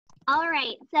All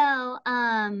right, so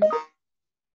hi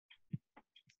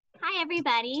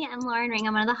everybody. I'm Lauren Ring.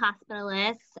 I'm one of the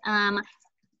hospitalists.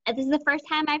 This is the first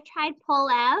time I've tried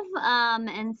POLEV,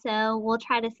 and so we'll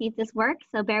try to see if this works,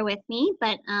 so bear with me.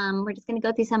 But we're just going to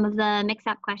go through some of the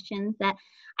MKSAP questions that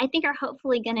I think are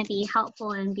hopefully going to be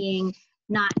helpful in being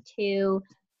not too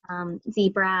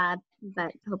zebra,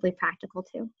 but hopefully practical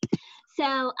too.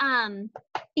 So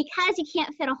because you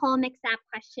can't fit a whole MKSAP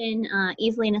question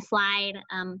easily in a slide,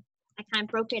 I kind of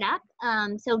broke it up.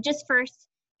 So just first,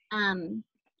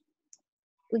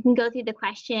 we can go through the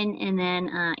question and then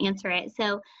answer it.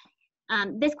 So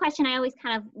this question, I always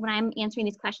kind of, when I'm answering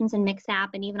these questions in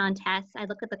MKSAP and even on tests, I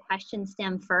look at the question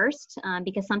stem first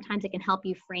because sometimes it can help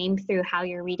you frame through how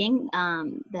you're reading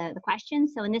the question.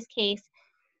 So in this case,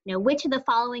 you know, which of the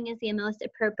following is the most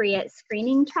appropriate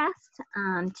screening test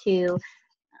to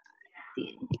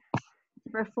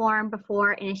perform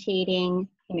before initiating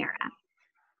Humira?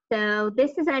 So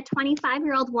this is a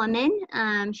 25-year-old woman.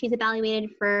 She's evaluated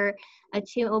for a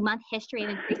 2-month history of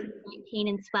increasing joint pain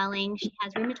and swelling. She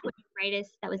has rheumatoid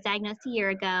arthritis that was diagnosed a year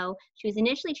ago. She was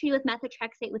initially treated with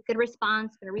methotrexate with good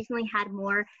response, but recently had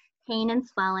more pain and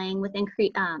swelling with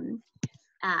increased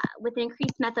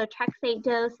methotrexate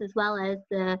dose, as well as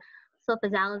the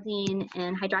sulfasalazine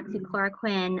and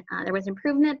hydroxychloroquine. There was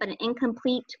improvement, but an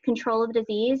incomplete control of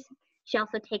disease. She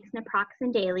also takes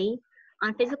naproxen daily.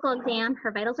 On physical exam,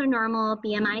 her vitals are normal,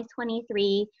 BMI is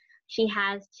 23. She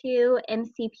has 2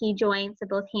 MCP joints of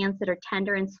both hands that are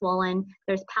tender and swollen.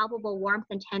 There's palpable warmth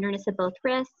and tenderness of both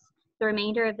wrists. The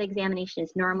remainder of the examination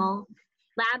is normal.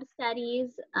 Lab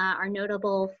studies are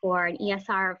notable for an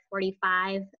ESR of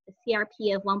 45, a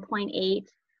CRP of 1.8,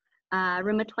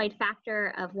 rheumatoid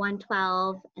factor of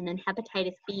 112, and then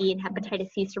hepatitis B and hepatitis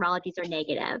C serologies are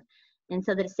negative. And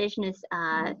so the decision is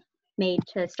made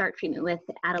to start treatment with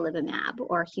adalimumab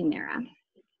or Humira.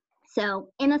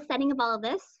 So in the setting of all of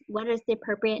this, what is the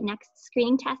appropriate next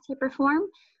screening test to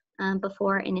perform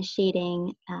before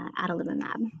initiating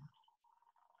adalimumab?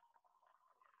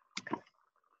 Okay.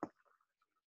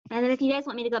 And then if you guys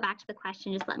want me to go back to the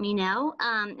question, just let me know.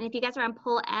 And if you guys are on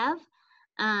POLEV,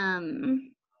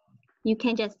 you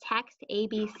can just text A,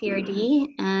 B, C, or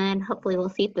D, and hopefully we'll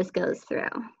see if this goes through.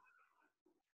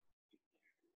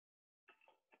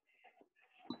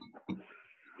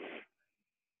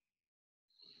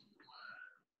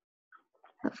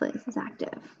 Hopefully this is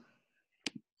active.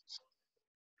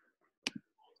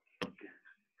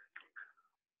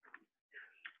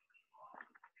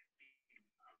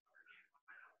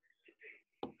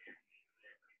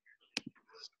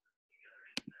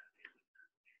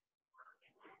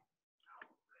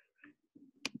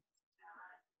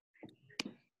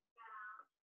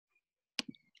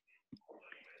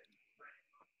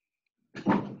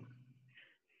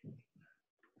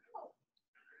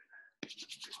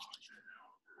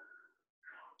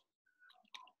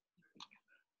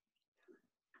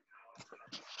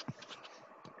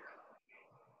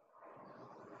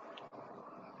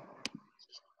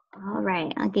 All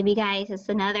right, I'll give you guys just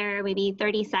another maybe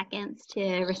 30 seconds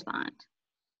to respond.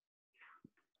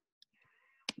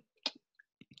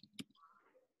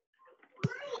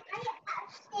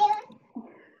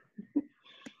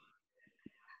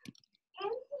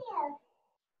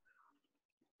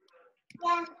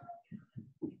 Yeah.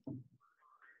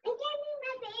 Give me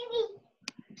my baby.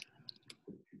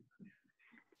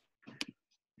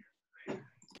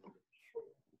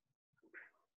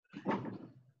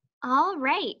 All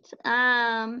right.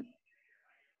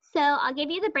 So I'll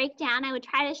give you the breakdown. I would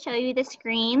try to show you the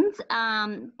screens,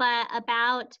 but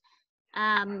about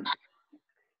 14%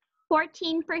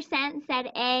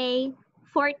 said A,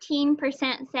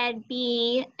 14% said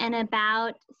B, and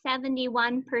about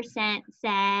 71%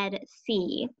 said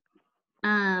C.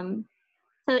 So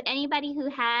anybody who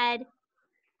had,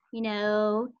 you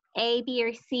know, A, B,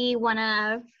 or C want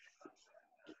to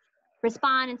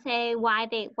respond and say why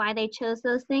they chose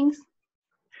those things?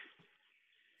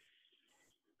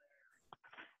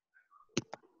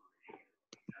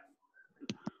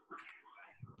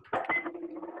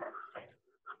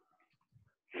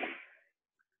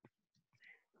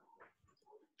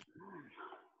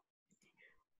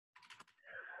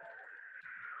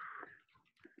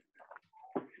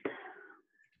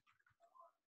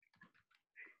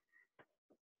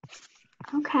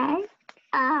 Okay.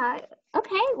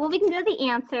 Okay, well, we can go to the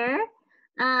answer.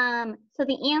 So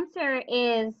the answer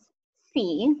is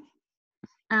C.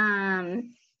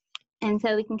 And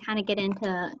so we can kind of get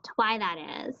into why that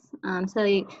is.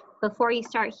 So before you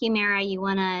start Humira, you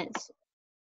want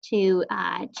to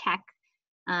check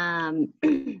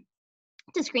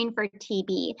to screen for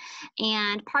TB.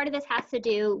 And part of this has to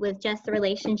do with just the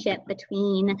relationship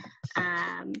between,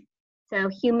 so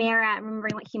Humira,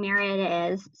 remembering what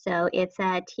Humira is, so it's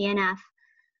a TNF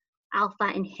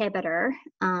alpha inhibitor,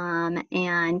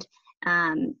 and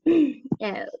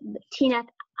TNF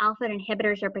alpha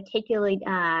inhibitors are particularly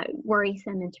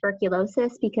worrisome in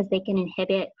tuberculosis because they can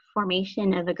inhibit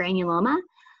formation of a granuloma.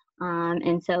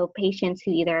 And so patients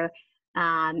who either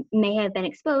may have been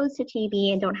exposed to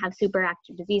TB and don't have super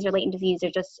active disease or latent disease, or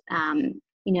just,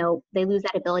 you know, they lose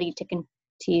that ability to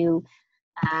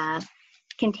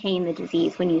contain the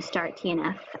disease when you start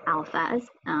TNF alpha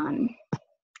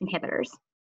inhibitors.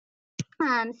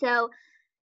 So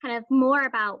kind of more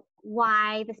about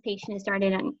why this patient is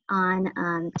started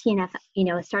on TNF, you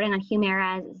know, starting on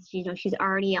Humira. You know, she's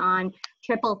already on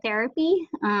triple therapy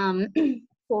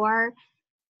for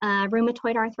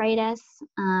rheumatoid arthritis,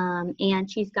 and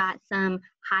she's got some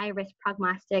high-risk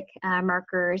prognostic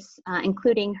markers,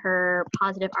 including her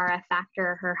positive RF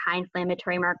factor, her high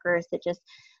inflammatory markers that just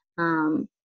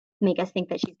make us think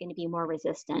that she's going to be more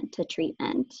resistant to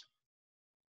treatment.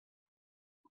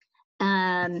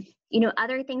 You know,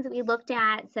 other things that we looked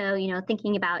at, so, you know,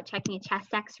 thinking about checking a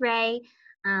chest x-ray.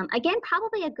 Again,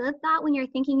 probably a good thought when you're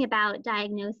thinking about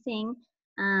diagnosing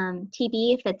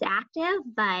TB if it's active,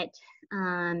 but,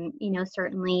 you know,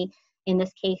 certainly in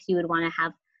this case, you would want to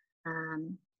have,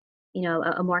 you know,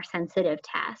 a more sensitive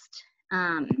test.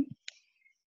 And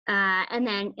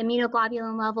then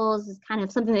immunoglobulin levels is kind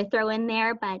of something they throw in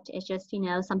there, but it's just, you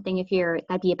know, something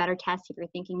that'd be a better test if you're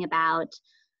thinking about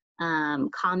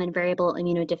common variable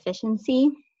immunodeficiency.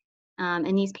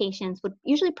 And these patients would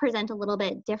usually present a little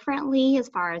bit differently as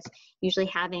far as usually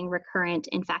having recurrent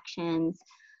infections,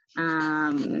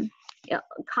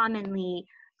 commonly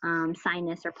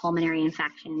sinus or pulmonary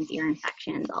infections, ear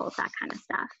infections, all of that kind of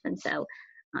stuff. And so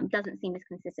doesn't seem as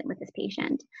consistent with this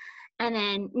patient. And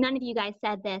then none of you guys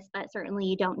said this, but certainly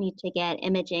you don't need to get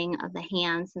imaging of the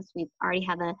hands since we already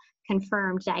have a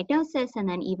confirmed diagnosis. And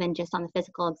then even just on the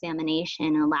physical examination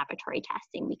and laboratory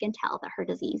testing, we can tell that her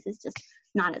disease is just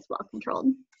not as well controlled.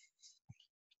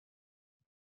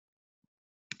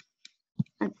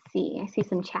 Let's see, I see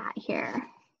some chat here.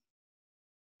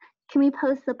 Can we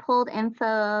post the pulled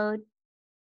info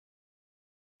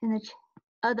in the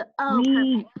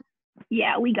perfect.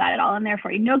 Yeah, we got it all in there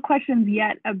for you. No questions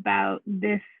yet about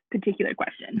this particular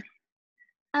question.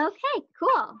 Okay,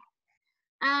 cool.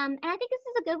 And I think this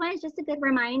is a good one. It's just a good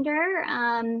reminder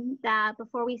that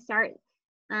before we start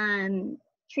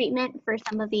treatment for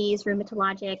some of these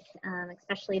rheumatologic,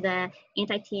 especially the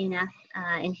anti-TNF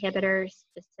inhibitors,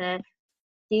 just to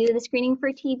do the screening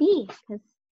for TB, because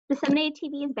disseminated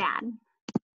TB is bad.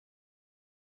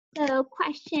 So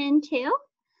question 2,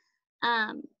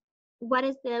 what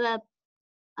is the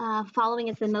following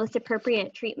is the most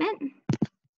appropriate treatment?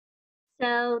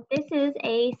 So this is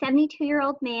a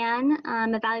 72-year-old man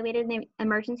evaluated in the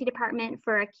emergency department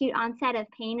for acute onset of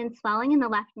pain and swelling in the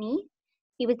left knee.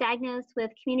 He was diagnosed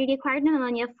with community-acquired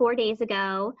pneumonia 4 days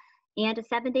ago, and a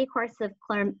 7-day course of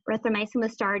clarithromycin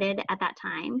was started at that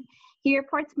time. He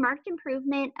reports marked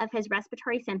improvement of his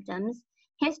respiratory symptoms.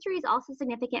 History is also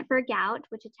significant for gout,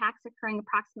 which attacks occurring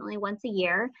approximately once a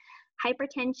year,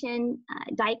 hypertension,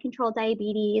 diet-controlled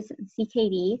diabetes,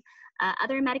 CKD.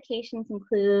 Other medications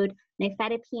include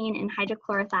nifedipine and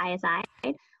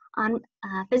hydrochlorothiazide. On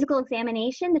physical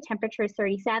examination, the temperature is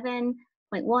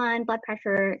 37.1, blood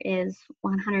pressure is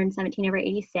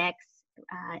 117/86,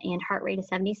 and heart rate is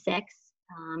 76.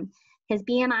 His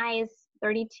BMI is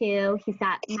 32. He's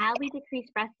got mildly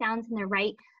decreased breath sounds in the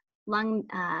right lung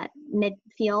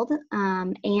midfield,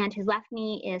 and his left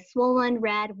knee is swollen,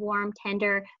 red, warm,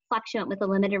 tender, fluctuant with a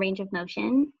limited range of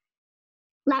motion.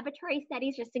 Laboratory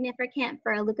studies are significant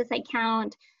for a leukocyte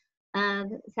count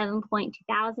of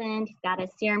 7,200. He's got a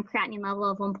serum creatinine level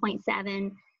of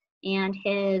 1.7, and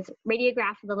his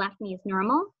radiograph of the left knee is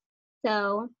normal.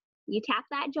 So you tap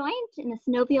that joint, and the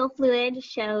synovial fluid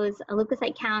shows a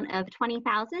leukocyte count of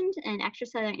 20,000 and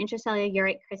extracellular and intracellular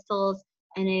urate crystals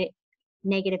and a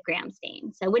negative gram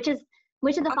stain. So which of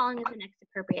the following is the next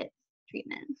appropriate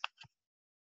treatment?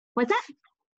 What's that?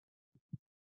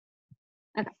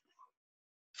 Okay.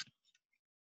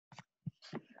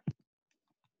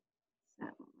 So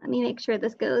let me make sure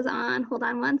this goes on. Hold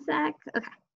on one sec. Okay.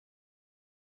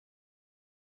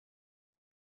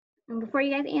 And before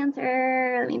you guys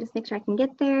answer, let me just make sure I can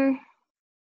get there.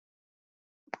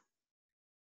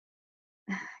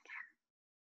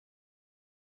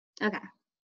 Okay.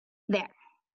 There.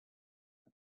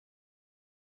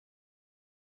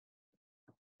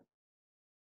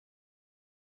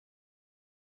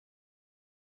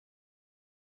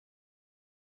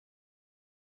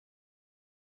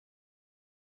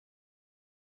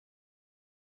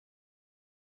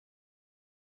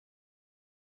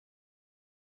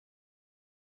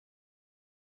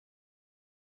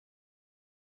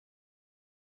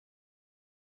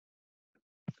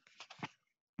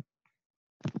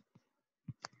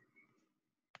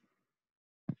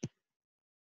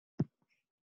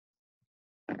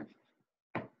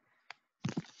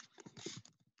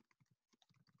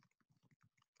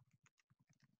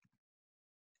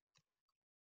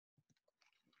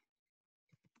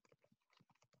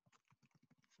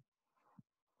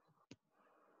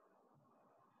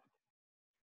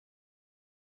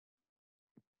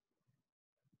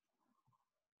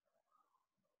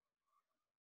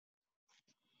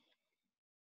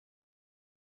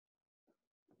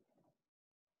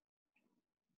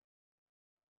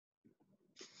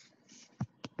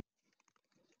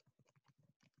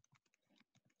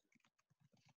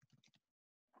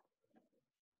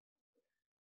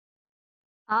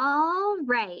 All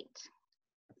right.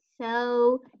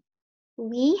 So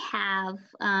we have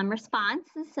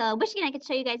responses. So I wish I could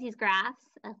show you guys these graphs.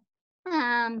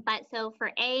 But so for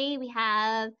A, we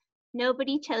have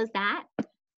nobody chose that.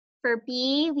 For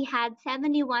B, we had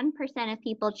 71% of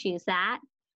people choose that.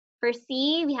 For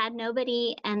C, we had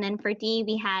nobody. And then for D,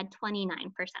 we had 29%.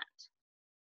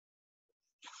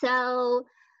 So,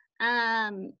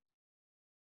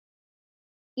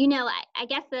 you know, I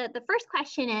guess the first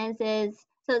question is,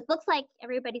 so it looks like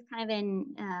everybody's kind of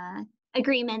in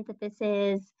agreement that this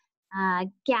is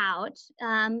gout.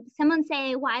 Someone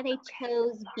say why they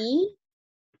chose B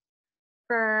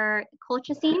for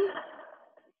colchicine.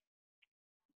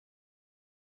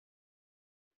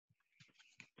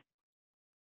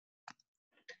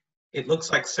 It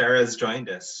looks like Sarah's joined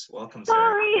us. Welcome, Sarah.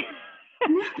 Sorry.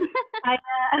 I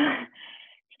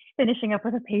finishing up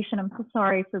with a patient. I'm so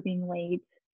sorry for being late.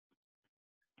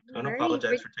 Don't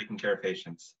apologize for taking care of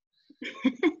patients.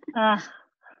 Yeah.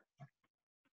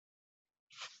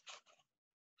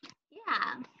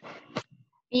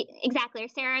 Exactly.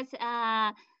 Sarah's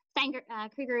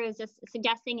Krieger is just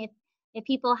suggesting if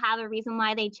people have a reason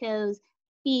why they chose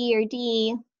B or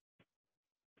D.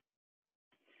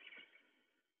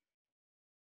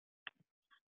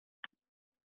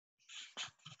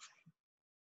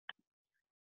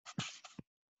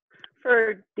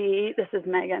 For D, this is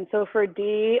Megan. So for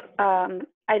D, I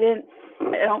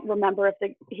don't remember if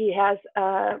he has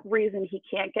a reason he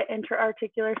can't get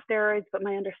intra-articular steroids, but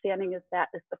my understanding is that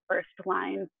is the first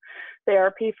line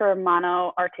therapy for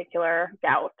monoarticular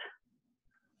gout.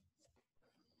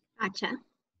 Gotcha.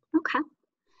 Okay.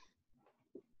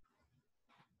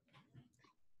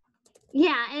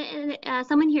 Yeah, and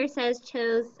someone here chose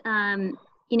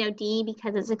you know, D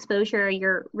because it's exposure.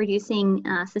 You're reducing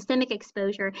systemic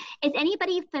exposure. Is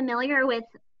anybody familiar with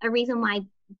a reason why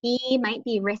B might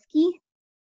be risky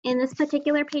in this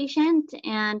particular patient?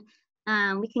 And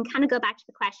we can kind of go back to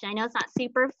the question. I know it's not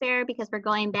super fair because we're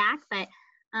going back, but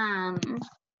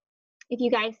if you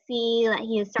guys see that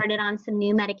he has started on some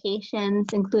new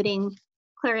medications, including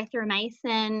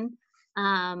clarithromycin,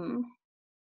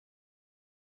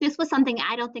 this was something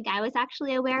I don't think I was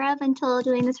actually aware of until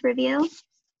doing this review.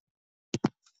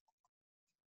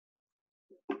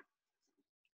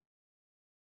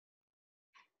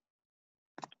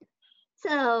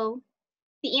 So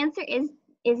the answer is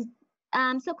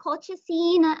so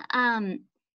colchicine.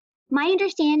 My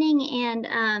understanding,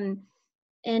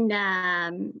 and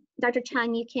Dr.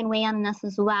 Chung, you can weigh on this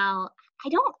as well. I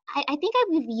think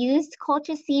I've used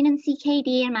colchicine and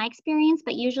CKD in my experience,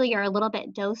 but usually you're a little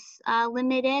bit dose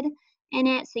limited in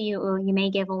it, so you may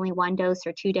give only 1 dose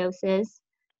or 2 doses.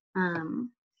 Yeah,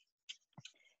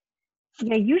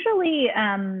 usually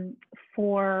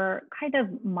for kind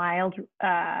of mild,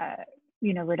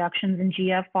 you know, reductions in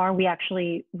GFR, we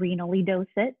actually renally dose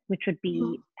it, which would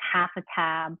be half a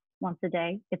tab once a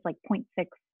day. It's like 0.6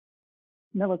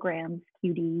 milligrams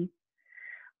QD.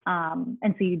 And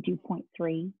so you do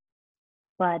 0.3.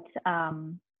 But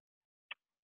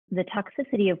the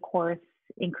toxicity, of course,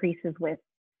 increases with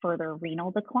further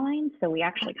renal decline. So we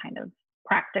actually kind of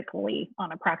practically,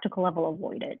 on a practical level,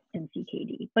 avoid it in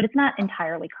CKD. But it's not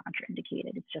entirely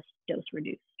contraindicated. It's just dose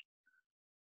reduced.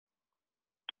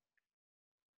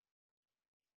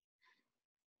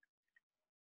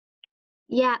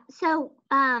 Yeah, so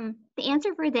the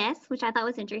answer for this, which I thought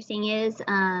was interesting, is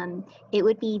it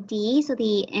would be D, so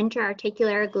the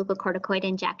intra-articular glucocorticoid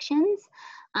injections.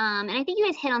 And I think you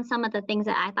guys hit on some of the things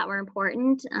that I thought were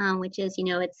important, which is, you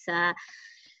know, it's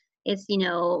you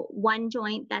know, one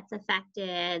joint that's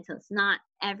affected, so it's not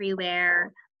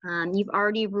everywhere. You've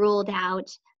already ruled out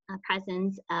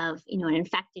presence of, you know, an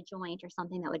infected joint or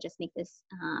something that would just make this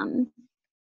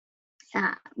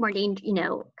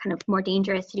more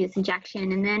dangerous to do this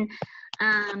injection. And then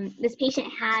this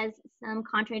patient has some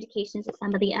contraindications to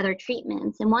some of the other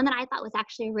treatments. And one that I thought was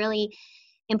actually really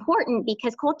important,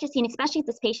 because colchicine, especially if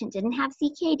this patient didn't have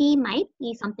CKD, might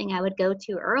be something I would go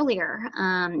to earlier,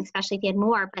 especially if he had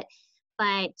more.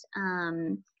 But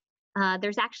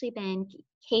there's actually been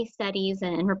case studies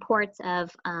and reports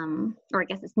of, or I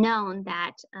guess it's known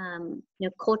that you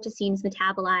know, colchicine is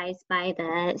metabolized by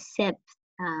the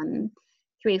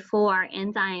CYP3A4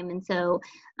 enzyme, and so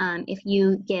if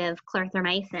you give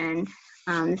clarithromycin,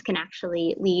 this can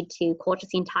actually lead to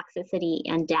colchicine toxicity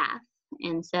and death.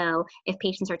 And so if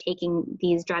patients are taking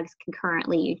these drugs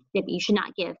concurrently, you should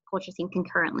not give colchicine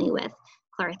concurrently with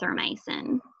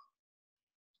clarithromycin.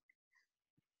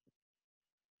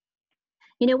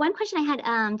 You know, one question I had,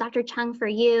 Dr. Chung, for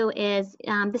you is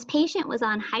this patient was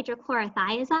on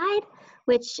hydrochlorothiazide,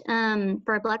 which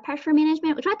for blood pressure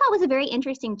management, which I thought was a very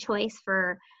interesting choice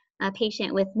for a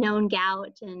patient with known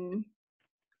gout. And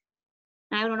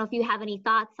I don't know if you have any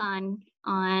thoughts on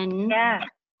Yeah.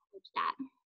 that.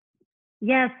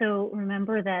 Yeah, so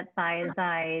remember that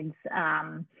thiazides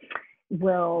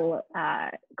will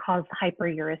cause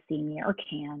hyperuricemia, or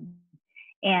can,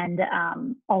 and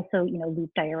also, you know,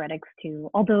 loop diuretics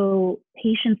too. Although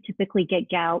patients typically get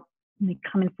gout and they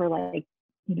come in for, like,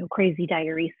 you know, crazy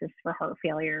diuresis for heart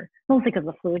failure, mostly because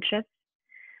of fluid shifts.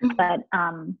 But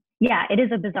yeah, it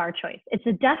is a bizarre choice. It's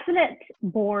a definite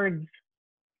board's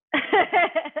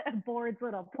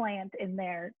little plant in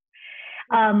there.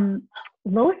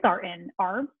 Losartan,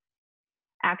 ARBs,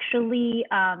 actually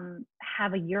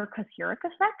have a uricosuric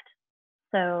effect.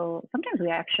 So sometimes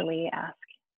we actually ask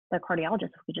the cardiologist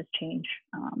if we just change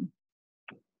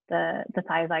the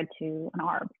thiazide to an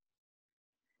ARB.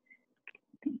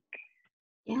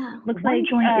 Yeah. Looks like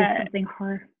joint is something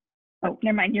hard. Oh,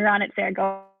 never mind. You're on it, Sarah.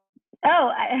 Go.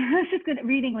 Oh, I was just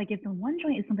reading, like, if the one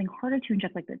joint is something harder to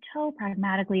inject, like the toe,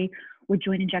 pragmatically, would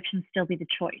joint injection still be the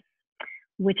choice?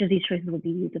 Which of these choices would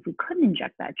be used if we couldn't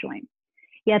inject that joint?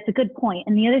 Yeah, it's a good point.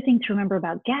 And the other thing to remember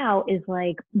about gout is,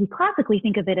 like, we classically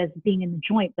think of it as being in the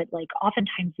joint, but, like,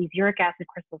 oftentimes these uric acid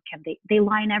crystals they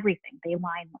line everything. They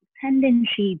line, like, tendon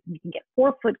sheets, and you can get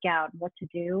forefoot gout and what to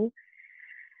do.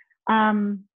 I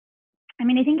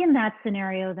mean, I think in that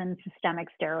scenario, then systemic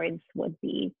steroids would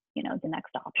be, you know, the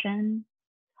next option.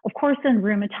 Of course, in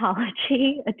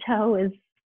rheumatology, a toe is,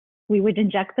 we would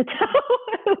inject the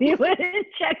toe. We would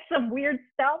inject some weird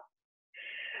stuff.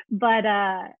 But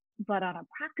on a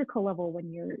practical level,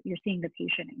 when you're seeing the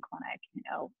patient in clinic, you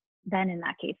know, then in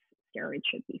that case, steroids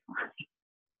should be fine.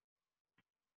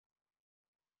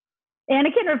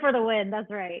 Anakin for the win.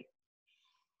 That's right.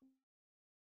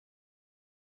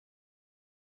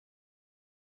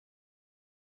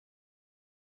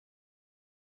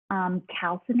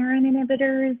 Calcineurin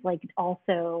inhibitors, like,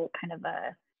 also kind of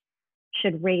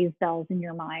should raise bells in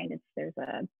your mind. There's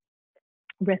a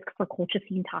risk for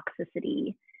colchicine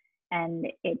toxicity, and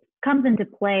it comes into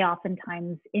play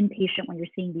oftentimes inpatient when you're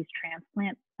seeing these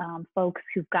transplant folks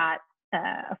who've got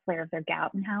a flare of their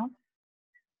gout in house.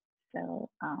 So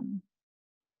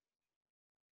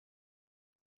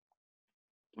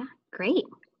yeah, great.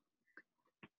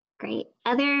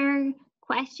 Other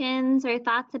questions or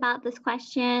thoughts about this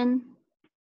question?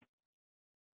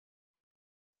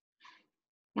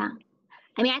 Yeah,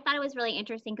 I mean, I thought it was really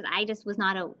interesting because I just was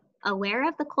not aware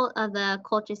of the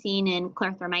colchicine and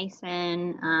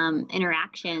clarithromycin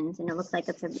interactions, and it looks like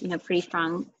it's a, you know, pretty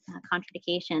strong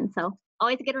contraindication. So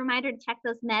always a good reminder to check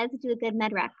those meds, do a good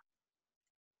med rec.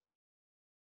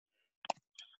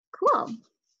 Cool.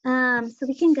 So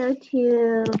we can go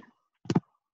to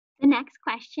the next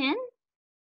question.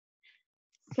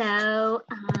 So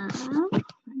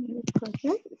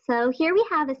so here we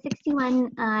have a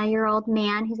 61-year-old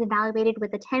man who's evaluated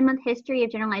with a 10-month history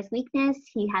of generalized weakness.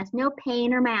 He has no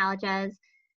pain or myalgias.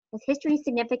 His history is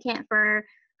significant for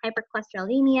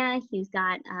hypercholesterolemia. He's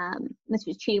got, was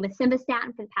treated with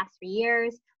simvastatin for the past 3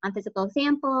 years. On physical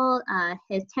example,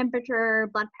 his temperature,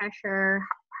 blood pressure,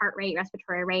 heart rate,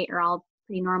 respiratory rate are all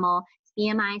pretty normal.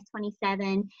 His BMI is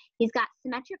 27. He's got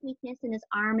symmetric weakness in his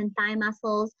arm and thigh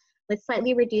muscles with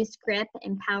slightly reduced grip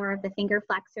and power of the finger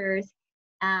flexors.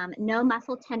 No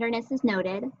muscle tenderness is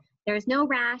noted. There's no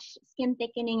rash, skin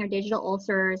thickening, or digital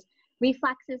ulcers.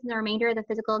 Reflexes in the remainder of the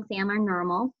physical exam are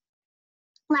normal.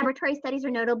 Laboratory studies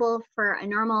are notable for a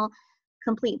normal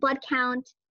complete blood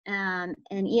count, an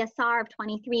ESR of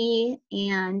 23,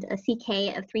 and a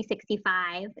CK of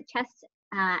 365. The chest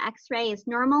X-ray is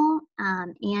normal,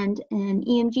 and an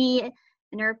EMG,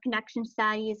 the nerve conduction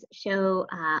studies show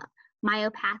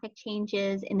myopathic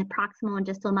changes in the proximal and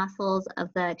distal muscles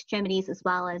of the extremities, as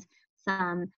well as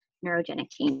some neurogenic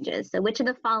changes. So which of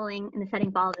the following in the setting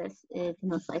of all this is the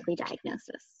most likely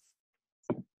diagnosis?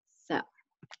 So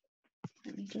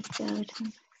let me just go to the next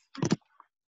slide.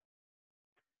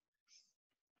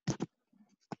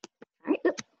 All right,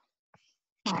 oops.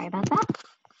 Sorry about that.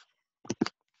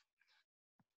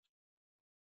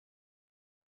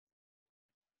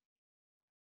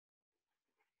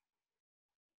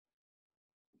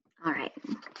 All right.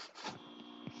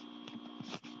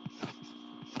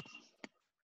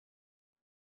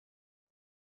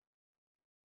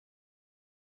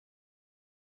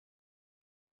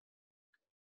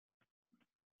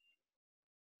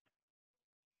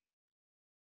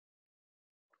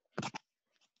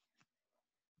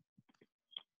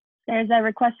 There's a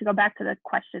request to go back to the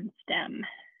question stem.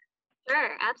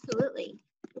 Sure, absolutely.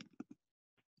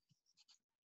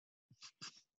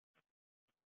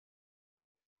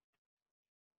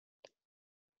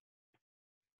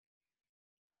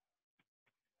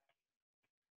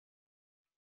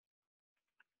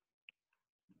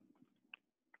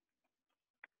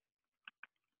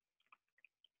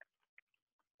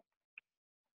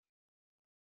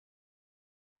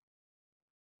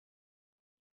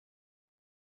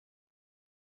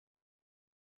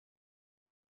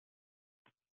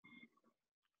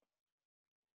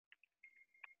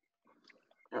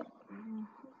 I'm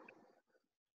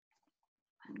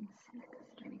sick.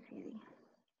 It's driving me crazy.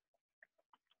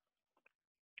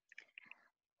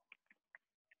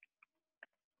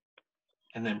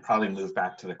 And then probably move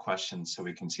back to the questions so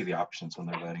we can see the options when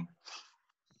they're loading.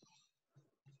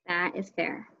 That is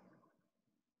fair.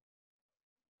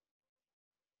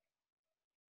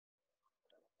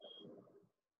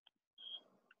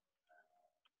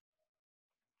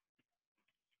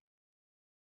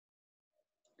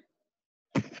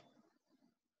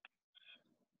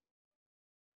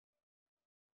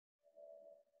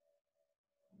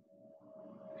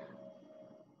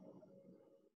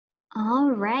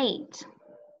 All right.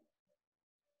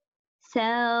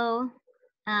 So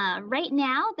right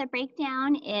now the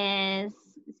breakdown is,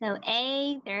 so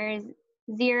A, there's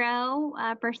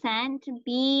 0%,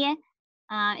 B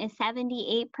is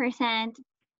 78%,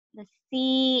 the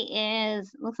C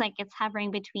is, looks like it's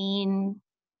hovering between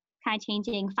kind of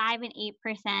changing 5 and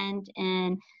 8%,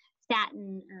 and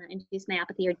statin induced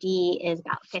myopathy, or D, is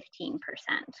about 15%.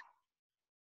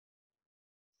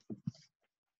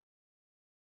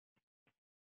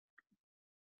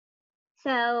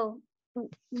 So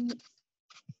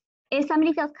if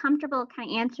somebody feels comfortable kind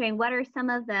of answering, what are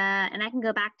some of the, and I can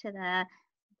go back to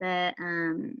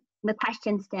the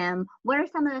question stem, what are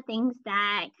some of the things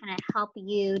that kind of help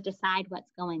you decide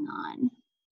what's going on?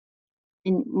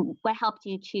 And what helped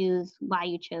you choose why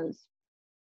you chose,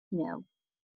 you know,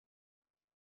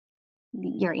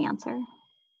 your answer?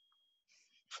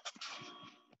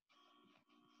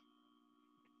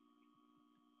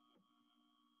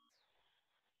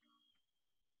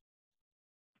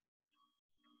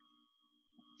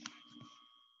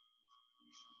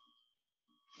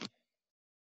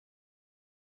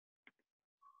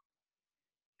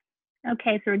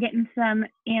 Okay, so we're getting some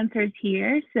answers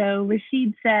here. So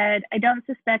Rashid said, I don't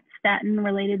suspect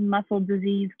statin-related muscle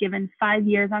disease given 5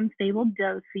 years on stable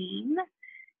dosing.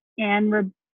 And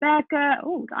Rebecca,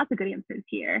 oh, lots of good answers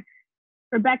here.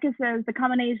 Rebecca says the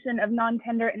combination of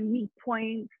non-tender and weak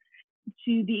points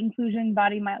to the inclusion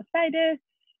body myositis,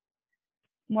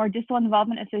 more distal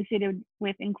involvement associated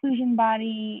with inclusion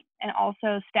body, and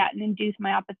also statin-induced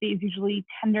myopathy is usually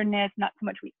tenderness, not so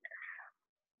much weakness.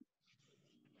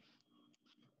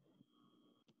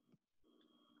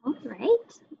 All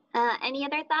right. Any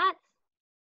other thoughts?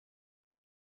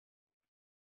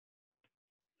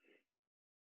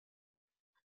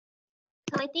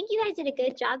 So I think you guys did a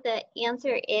good job. The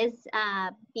answer is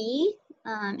B,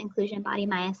 inclusion body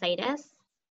myositis.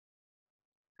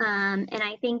 And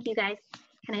I think you guys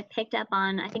kind of picked up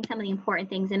on, I think, some of the important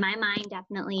things in my mind,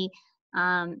 definitely,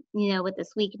 you know, with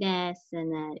this weakness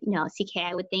and the, you know, CK,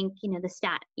 I would think, you know, the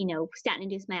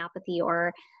statin-induced myopathy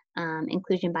or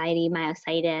inclusion body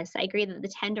myositis. I agree that the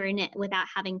tenderness, without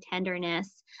having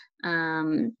tenderness,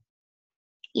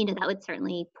 you know, that would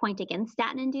certainly point against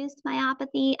statin-induced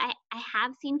myopathy. I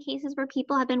have seen cases where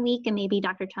people have been weak, and maybe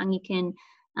Dr. Chung, you can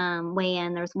weigh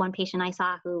in. There's one patient I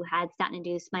saw who had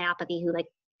statin-induced myopathy who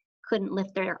couldn't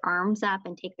lift their arms up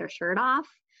and take their shirt off.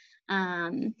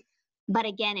 But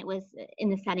again, it was in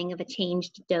the setting of a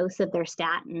changed dose of their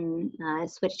statin,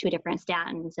 switched to a different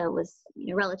statin, so it was,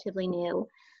 you know, relatively new.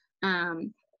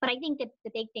 But I think that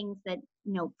the big things that,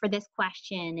 you know, for this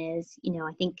question is, you know,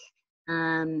 I think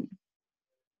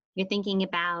you're thinking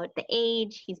about the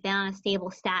age. He's been on a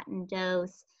stable statin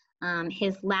dose.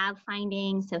 His lab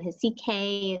findings, so his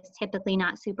CK is typically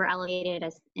not super elevated,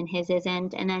 and his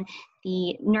isn't. And then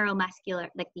the neuromuscular,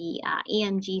 like the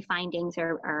EMG findings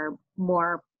are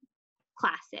more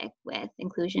classic with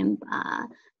inclusion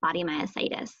body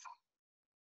myositis.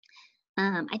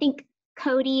 I think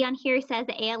Cody on here says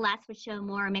the ALS would show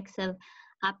more a mix of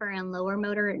upper and lower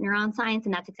motor neuron signs,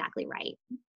 and that's exactly right.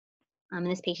 And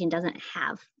this patient doesn't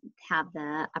have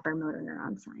the upper motor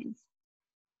neuron signs.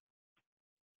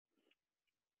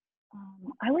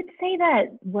 I would say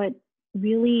that what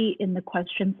really in the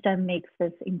question stem makes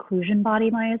this inclusion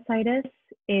body myositis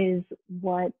is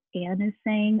what Anne is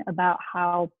saying about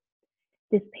how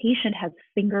this patient has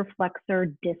finger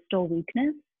flexor distal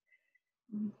weakness.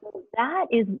 So that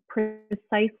is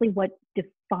precisely what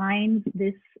defines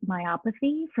this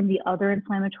myopathy from the other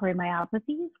inflammatory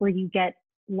myopathies, where you get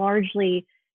largely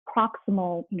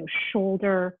proximal, you know,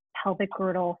 shoulder, pelvic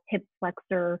girdle, hip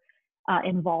flexor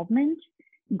involvement.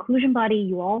 Inclusion body,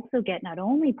 you also get not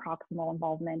only proximal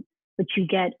involvement, but you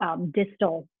get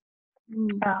distal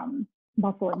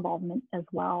muscle involvement as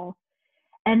well.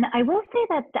 And I will say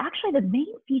that actually the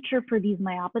main feature for these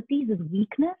myopathies is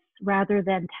weakness rather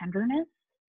than tenderness.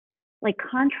 Like,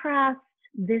 contrast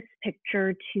this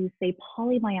picture to, say,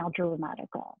 polymyalgia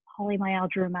rheumatica.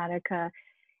 Polymyalgia rheumatica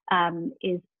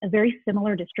is a very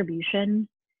similar distribution.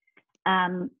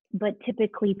 But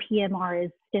typically PMR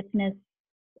is stiffness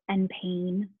and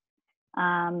pain,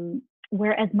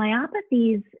 whereas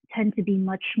myopathies tend to be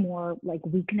much more like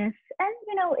weakness. And,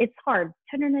 you know, it's hard.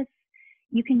 Tenderness,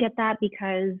 you can get that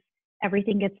because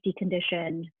everything gets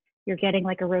deconditioned. You're getting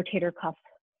like a rotator cuff,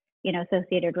 you know,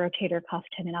 associated rotator cuff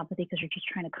tendinopathy because you're just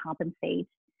trying to compensate.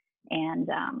 And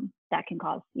that can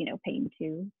cause, you know, pain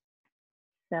too.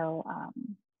 So,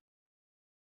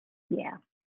 yeah.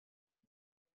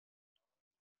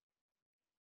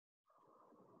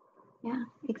 Yeah,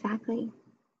 exactly.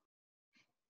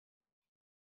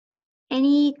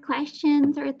 Any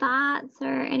questions or thoughts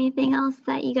or anything else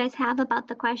that you guys have about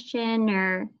the question,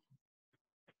 or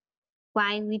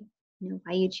why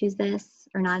why you choose this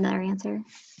or not another answer?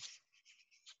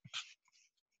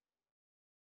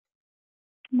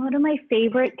 One of my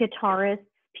favorite guitarists,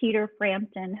 Peter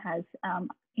Frampton, has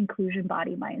inclusion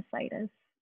body myositis.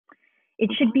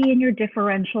 It should be in your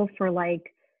differential for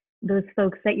like those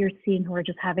folks that you're seeing who are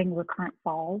just having recurrent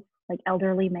falls, like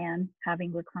elderly man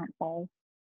having recurrent falls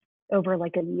over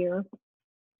like a year.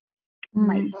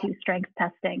 Might do strength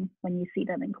testing when you see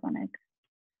them in clinic.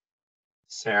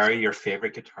 Sarah, your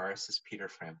favorite guitarist is Peter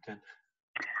Frampton?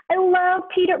 I love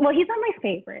Peter. Well, he's not my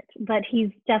favorite, but he's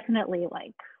definitely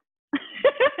like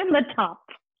in the top.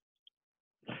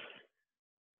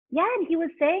 Yeah, and he was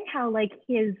saying how like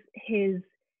he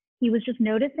was just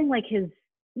noticing like his,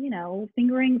 you know,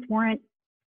 fingerings weren't,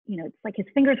 you know, it's like his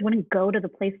fingers wouldn't go to the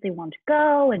place they want to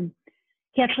go. And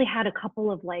he actually had a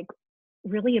couple of like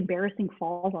really embarrassing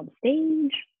falls on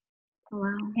stage.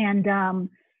 Wow. And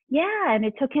yeah, and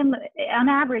it took him, on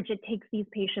average, it takes these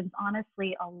patients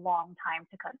honestly a long time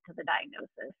to come to the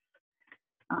diagnosis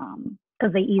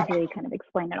because they easily kind of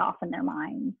explain it off in their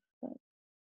minds. But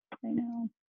I know.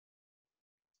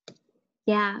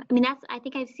 Yeah, I mean I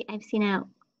think I've seen it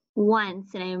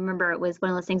once, and I remember it was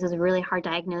one of those things. It was a really hard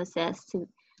diagnosis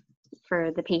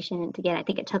for the patient to get. I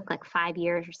think it took like 5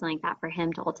 years or something like that for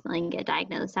him to ultimately get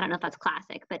diagnosed. I don't know if that's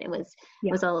classic, but it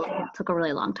took a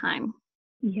really long time.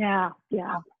 Yeah.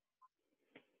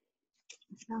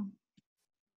 So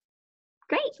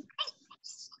great.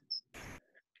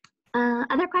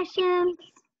 Other questions?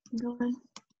 Go on.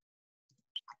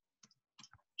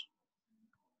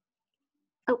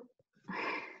 Oh.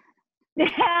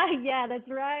 Yeah, that's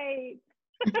right.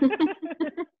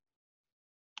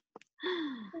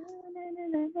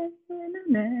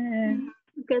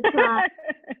 Good spot.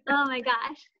 Oh my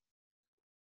gosh.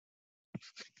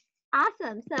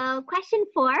 Awesome. So question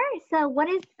 4. So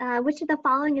which of the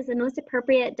following is the most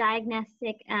appropriate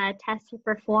diagnostic test to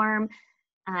perform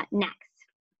next?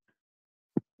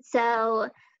 So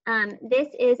this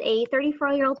is a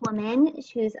 34-year-old woman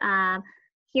who's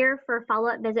here for a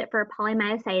follow-up visit for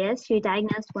polymyositis. She was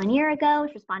diagnosed 1 year ago.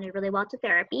 She responded really well to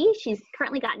therapy. She's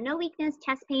currently got no weakness,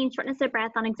 chest pain, shortness of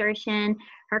breath on exertion.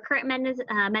 Her current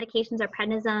medications are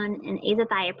prednisone and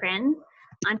azathioprine.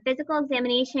 On physical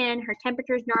examination, her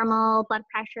temperature is normal, blood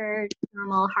pressure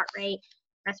normal, heart rate,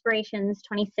 respirations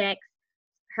 26.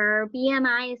 Her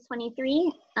BMI is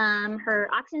 23. Her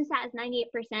oxygen stat is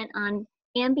 98% on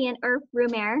ambient or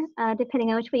room air, depending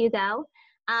on which way you go.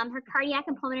 Her cardiac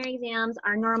and pulmonary exams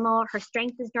are normal. Her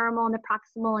strength is normal in the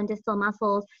proximal and distal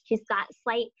muscles. She's got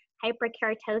slight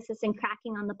hyperkeratosis and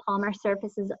cracking on the palmar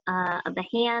surfaces of the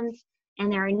hands.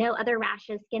 And there are no other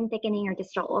rashes, skin thickening, or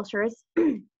distal ulcers.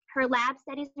 Her lab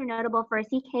studies are notable for a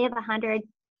CK of 100,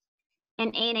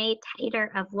 an ANA titer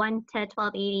of 1 to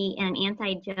 1280, and an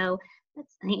anti-Jo,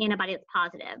 that's an antibody that's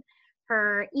positive.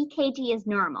 Her EKG is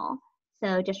normal.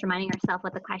 So just reminding ourselves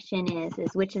what the question is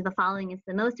which of the following is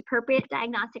the most appropriate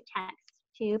diagnostic test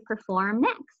to perform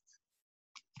next?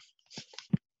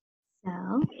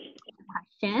 So,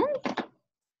 questions?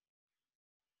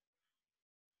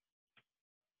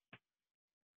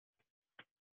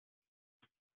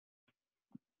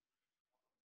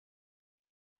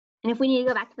 And if we need to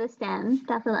go back to the STEM,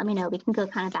 definitely let me know. We can go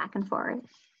kind of back and forth.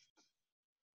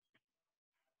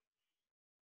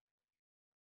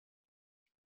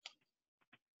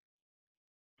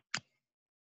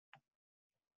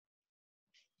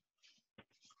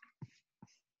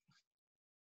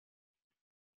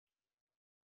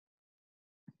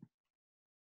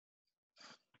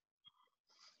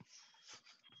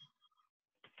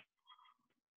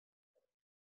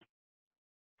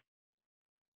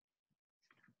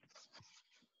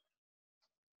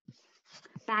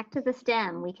 Back to the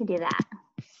STEM, we can do that.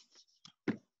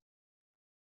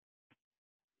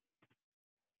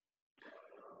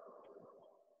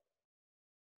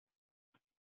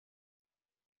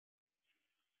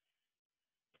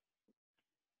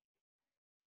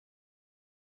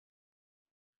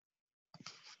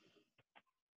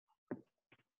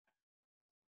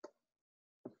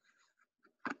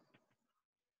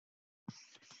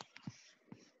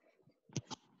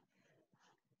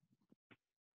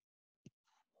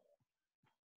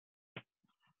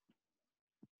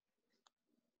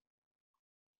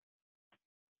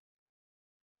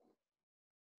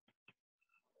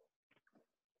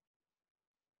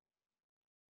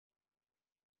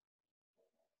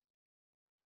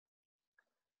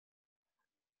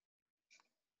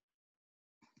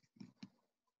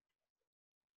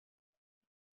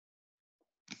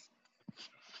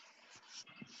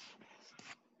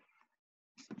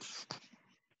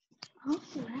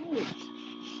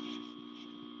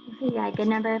 We got a good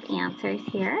number of answers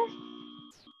here.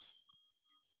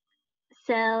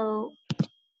 So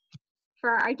for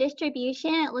our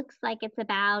distribution, it looks like it's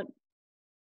about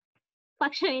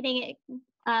fluctuating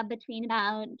between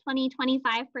about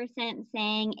 20-25%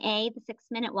 saying A, the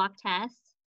 6-minute walk test.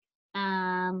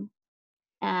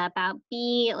 About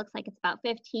B, it looks like it's about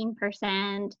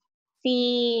 15%.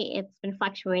 C, it's been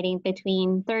fluctuating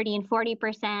between 30 and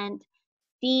 40%.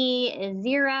 D is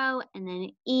 0, and then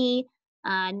E,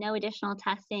 no additional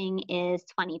testing is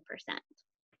 20%.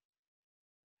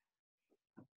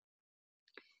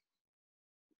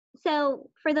 So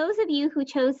for those of you who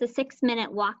chose the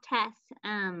 6-minute walk test,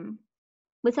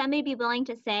 would somebody be willing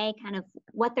to say kind of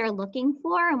what they're looking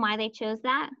for and why they chose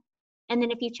that? And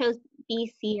then if you chose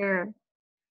B, C, or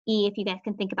E, if you guys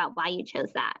can think about why you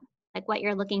chose that, like what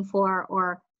you're looking for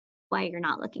or why you're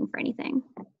not looking for anything.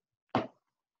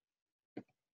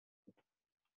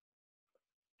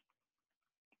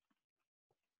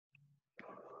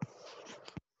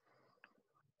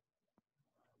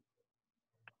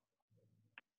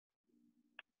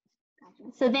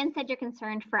 So Vin said you're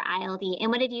concerned for ILD. And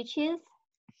what did you choose?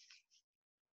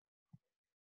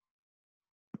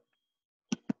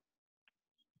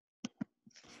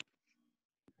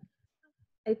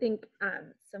 I think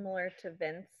similar to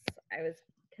Vince, I was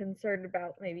concerned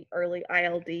about maybe early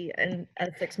ILD, and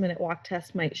a 6-minute walk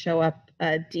test might show up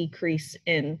a decrease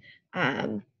in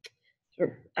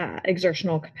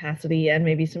exertional capacity and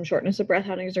maybe some shortness of breath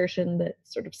on exertion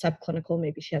that's sort of subclinical.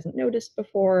 Maybe she hasn't noticed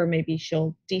before, or maybe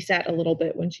she'll desat a little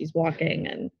bit when she's walking,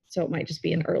 and so it might just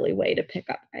be an early way to pick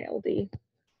up ILD. See.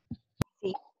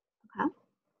 Okay.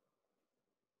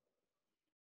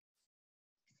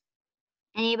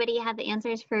 Anybody have the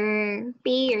answers for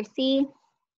B or C?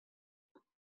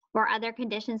 Or other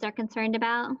conditions they're concerned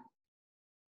about?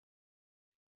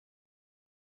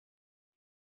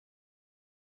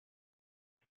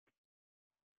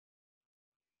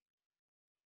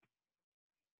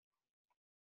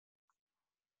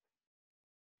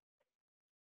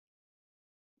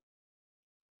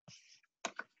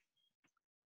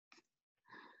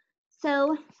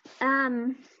 So,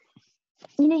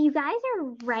 you know, you guys are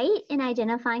right in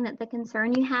identifying that the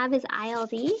concern you have is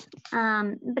ILD,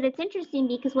 but it's interesting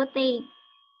because what they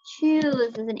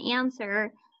choose as an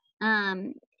answer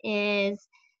is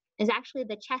actually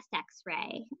the chest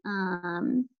X-ray,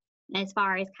 as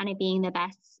far as kind of being the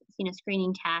best, you know,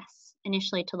 screening test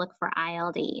initially to look for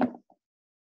ILD.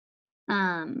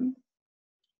 And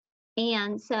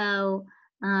so,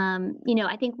 you know,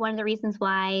 I think one of the reasons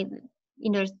why, you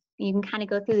know, you can kind of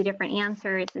go through the different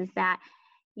answers is that,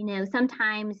 you know,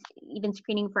 sometimes even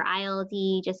screening for ILD,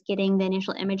 just getting the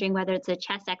initial imaging, whether it's a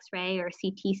chest X-ray or a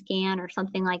CT scan or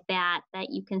something like that, that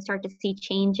you can start to see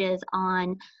changes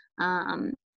on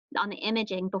the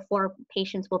imaging before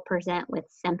patients will present with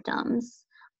symptoms.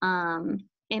 In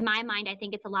my mind, I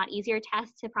think it's a lot easier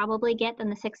test to probably get than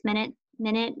the 6-minute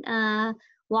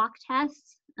walk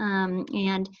test.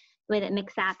 And the way that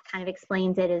MKSAP kind of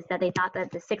explains it is that they thought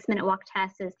that the 6-minute walk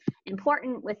test is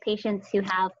important with patients who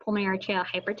have pulmonary arterial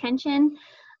hypertension.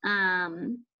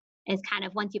 Is kind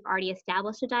of once you've already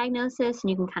established a diagnosis and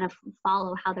you can kind of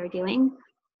follow how they're doing.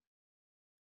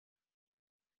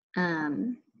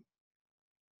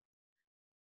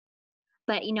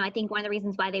 But, you know, I think one of the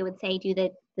reasons why they would say do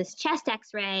this chest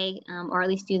X-ray, or at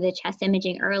least do the chest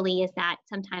imaging early, is that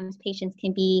sometimes patients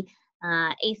can be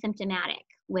asymptomatic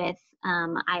with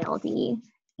ILD,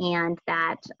 and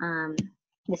that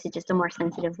this is just a more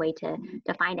sensitive way to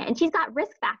find it. And she's got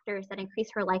risk factors that increase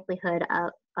her likelihood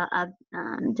of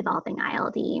developing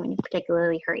ILD, I mean,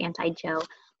 particularly her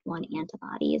anti-Jo-1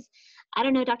 antibodies. I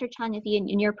don't know, Dr. Chung, if you,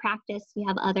 in your practice, you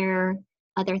have other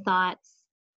thoughts.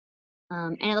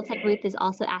 And it looks like Ruth is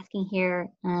also asking here,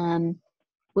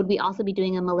 would we also be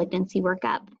doing a malignancy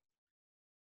workup?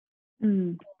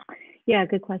 Yeah,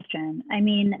 good question. I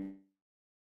mean,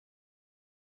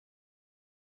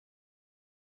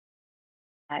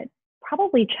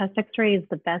 probably chest X-ray is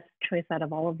the best choice out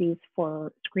of all of these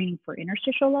for screening for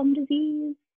interstitial lung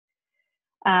disease.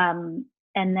 And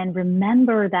then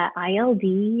remember that ILD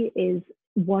is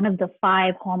one of the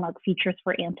 5 hallmark features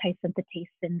for antisynthetase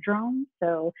syndrome.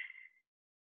 So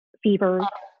fever,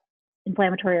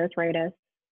 inflammatory arthritis,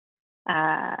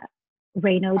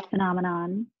 Raynaud's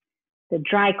phenomenon, the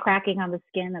dry cracking on the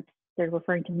skin, that's they're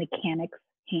referring to mechanics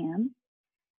hands,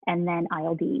 and then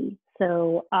ILD.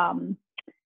 So,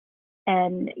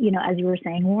 and, you know, as you were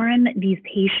saying, Warren, these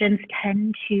patients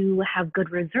tend to have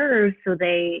good reserves, so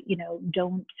they, you know,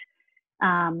 don't,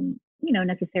 you know,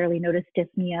 necessarily notice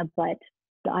dyspnea, but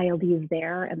the ILD is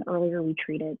there, and the earlier we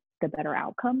treat it, the better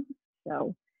outcome.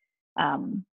 So,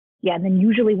 Yeah, and then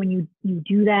usually when you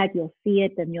do that, you'll see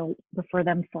it, then you'll refer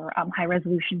them for high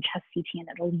resolution chest CT, and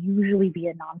it'll usually be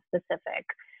a non-specific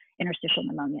interstitial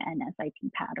pneumonia and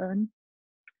SIP pattern.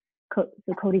 So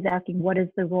Cody's asking, what is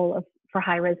the role for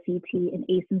high res CT in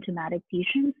asymptomatic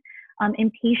patients?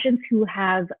 In patients who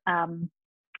have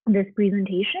this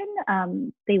presentation,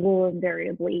 they will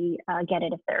invariably get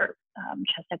it if their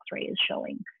chest X-ray is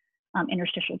showing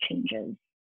interstitial changes.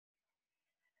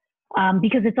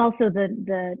 Because it's also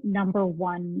the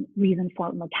 #1 reason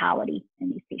for mortality in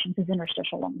these patients is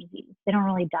interstitial lung disease. They don't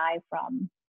really die from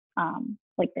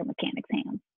like their mechanic's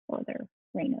hands or their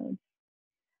Raynaud's.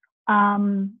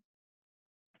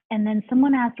 And then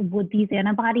someone asked, would these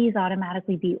antibodies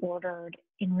automatically be ordered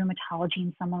in rheumatology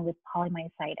in someone with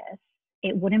polymyositis?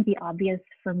 It wouldn't be obvious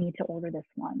for me to order this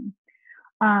one.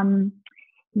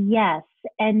 Yes,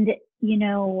 and you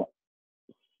know,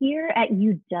 here at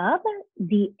UW,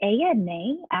 the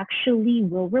ANA actually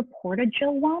will report a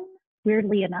JO1,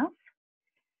 weirdly enough.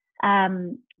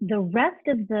 The rest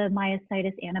of the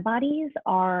myositis antibodies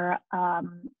are a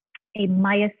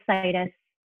myositis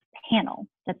panel.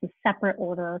 That's a separate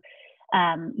order.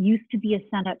 Used to be a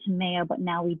send out to Mayo, but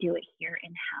now we do it here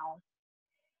in-house.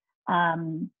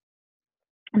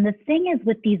 And the thing is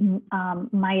with these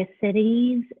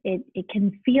myositis, it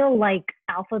can feel like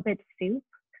alphabet soup.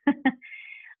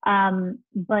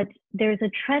 But there's a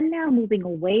trend now moving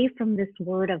away from this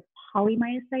word of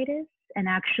polymyositis and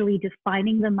actually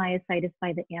defining the myositis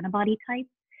by the antibody type,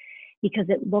 because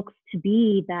it looks to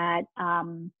be that,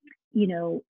 you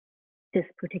know, this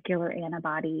particular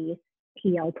antibody,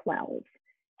 PL12,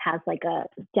 has like a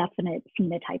definite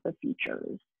phenotype of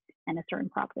features and a certain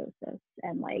prognosis.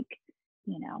 And like,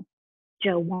 you know,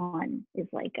 JO1 is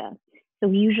like a, so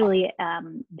we usually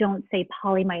don't say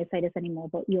polymyositis anymore,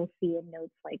 but you'll see in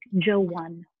notes like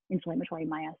JO1 inflammatory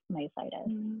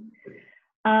myositis.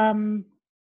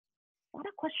 A lot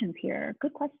of questions here,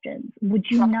 good questions. Would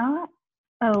you not,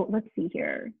 oh, let's see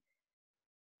here.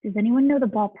 Does anyone know the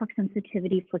ballpark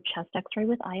sensitivity for chest x-ray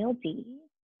with ILD?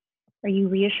 Are you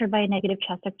reassured by a negative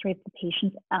chest x-ray if the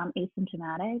patient's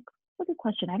asymptomatic? That's a good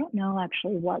question. I don't know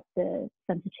actually what the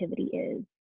sensitivity is,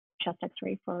 chest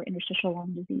x-ray for interstitial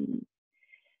lung disease.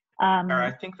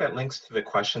 I think that links to the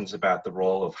questions about the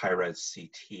role of high-res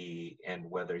CT and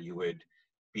whether you would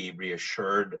be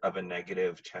reassured of a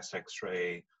negative chest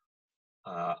x-ray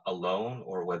alone,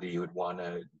 or whether you would want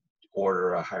to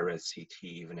order a high-res CT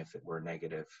even if it were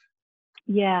negative.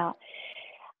 Yeah,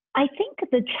 I think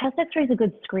the chest x-ray is a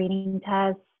good screening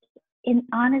test.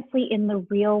 Honestly, in the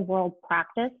real world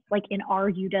practice, like in our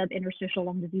UW interstitial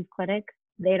lung disease clinic,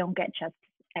 they don't get chest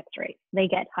x-rays. They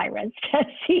get high-res chest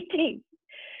CT.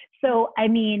 So, I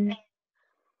mean,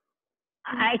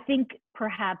 I think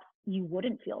perhaps you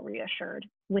wouldn't feel reassured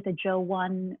with a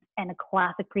JO1 and a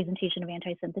classic presentation of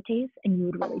antisynthetase, and you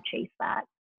would really chase that.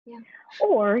 Yeah.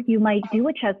 Or you might do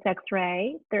a chest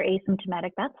x-ray, they're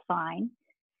asymptomatic, that's fine.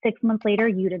 6 months later,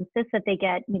 you'd insist that they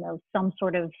get, you know, some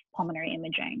sort of pulmonary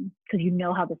imaging because you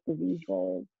know how this disease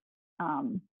rolls.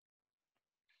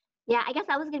 Yeah, I guess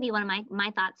that was going to be one of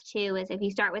my thoughts too, is if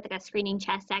you start with like a screening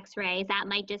chest x-rays, that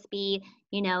might just be,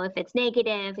 you know, if it's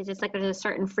negative, it's just like there's a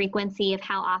certain frequency of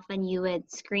how often you would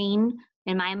screen,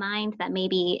 in my mind, that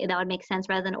maybe that would make sense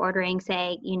rather than ordering,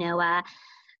 say, you know, a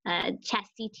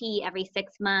chest CT every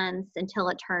 6 months until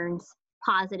it turns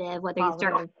positive, whether you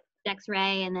start with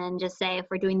x-ray and then just say if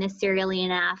we're doing this serially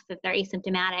enough, if they're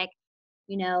asymptomatic,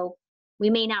 you know, we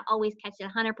may not always catch it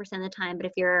 100% of the time, but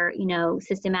if you're, you know,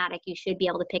 systematic, you should be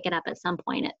able to pick it up at some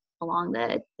point along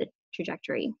the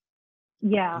trajectory.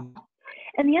 Yeah.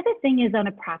 And the other thing is, on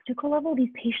a practical level,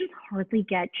 these patients hardly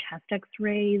get chest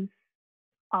x-rays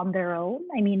on their own.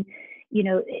 I mean, you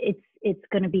know, it's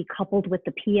going to be coupled with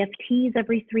the PFTs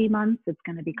every 3 months. It's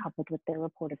going to be coupled with their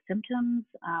report of symptoms.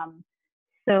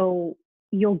 So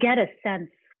you'll get a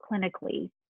sense clinically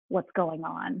what's going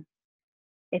on.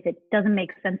 If it doesn't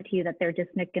make sense to you that their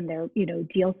dyspneic and their, you know,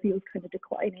 DLC is kind of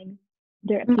declining,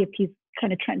 their PFT is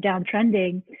kind of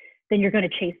downtrending, then you're going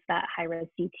to chase that high-res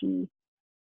CT.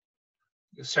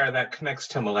 Sarah, that connects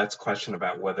to Milette's question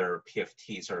about whether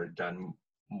PFTs are done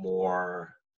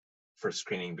more for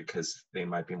screening because they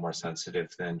might be more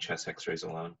sensitive than chest x-rays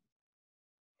alone.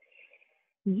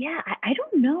 Yeah, I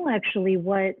don't know actually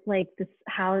what, like, this,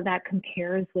 how that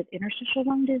compares with interstitial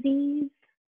lung disease.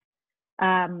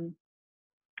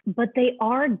 But they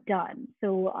are done.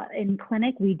 So in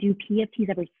clinic, we do PFTs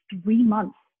every 3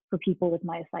 months for people with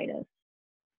myositis,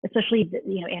 especially,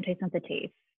 you know,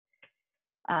 antisynthetase.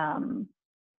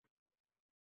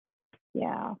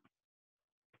 Yeah.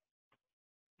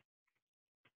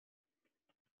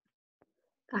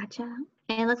 Gotcha.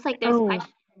 And it looks like there's a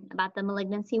question about the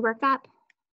malignancy workup?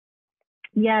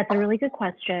 Yeah, it's a really good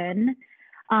question.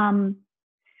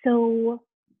 So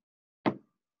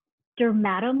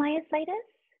dermatomyositis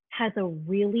has a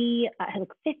really, like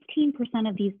 15%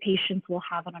 of these patients will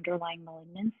have an underlying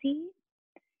malignancy.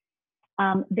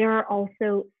 There are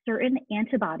also certain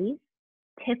antibodies.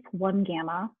 TIP1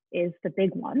 gamma is the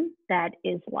big one that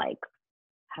is like,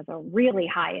 has a really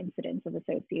high incidence of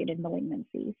associated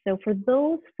malignancy. So for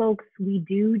those folks, we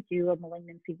do a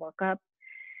malignancy workup.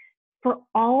 For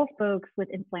all folks with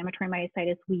inflammatory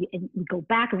myositis, we go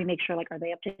back and we make sure, like, are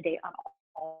they up to date on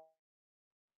all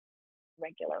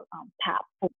regular PAP,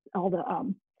 all the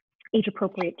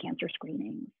age-appropriate cancer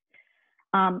screenings.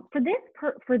 For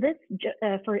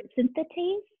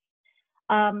synthetase,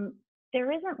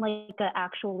 there isn't like a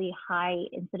actually high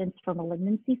incidence for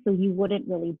malignancy, so you wouldn't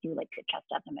really do like a chest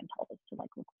abdomen pelvis to like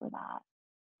look for that.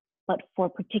 But for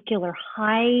particular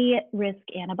high risk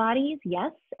antibodies,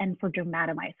 yes, and for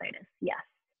dermatomyositis, yes.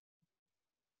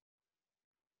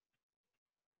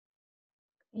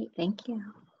 Great, thank you.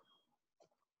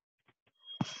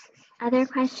 Other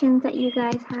questions that you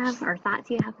guys have or thoughts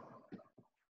you have?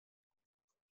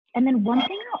 And then one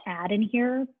thing I'll add in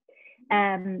here,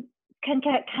 can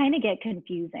kind of get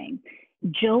confusing.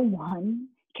 JO1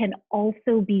 can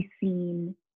also be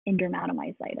seen in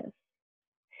dermatomyositis.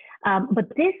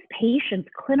 But this patient's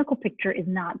clinical picture is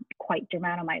not quite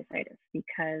dermatomyositis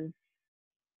because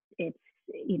it's,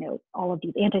 you know, all of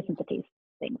these antisynthetase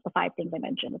things, the 5 things I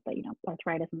mentioned with the, you know,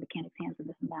 arthritis and mechanics hands and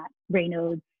this and that,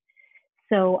 Raynaud's.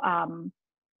 So,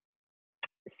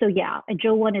 so yeah, a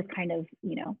JO1 is kind of,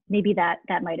 you know, maybe that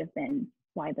might have been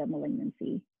why the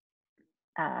malignancy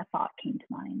thought came to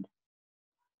mind.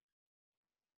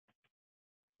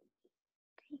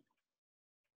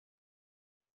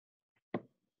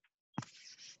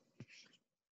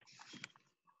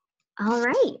 All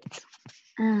right.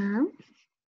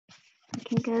 We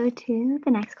can go to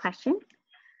the next question.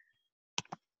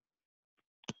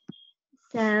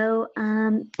 So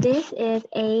this is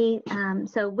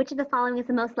so which of the following is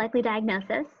the most likely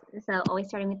diagnosis? So always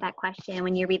starting with that question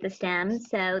when you read the STEM.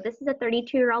 So this is a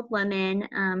 32-year-old woman.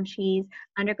 She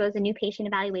undergoes a new patient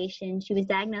evaluation. She was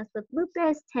diagnosed with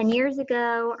lupus 10 years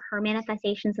ago. Her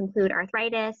manifestations include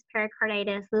arthritis,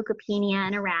 pericarditis, leukopenia,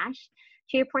 and a rash.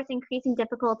 She reports increasing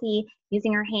difficulty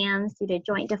using her hands due to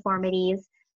joint deformities.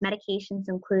 Medications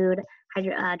include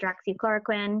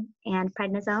hydroxychloroquine and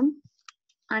prednisone.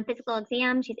 On physical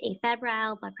exam, she's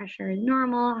afebrile, blood pressure is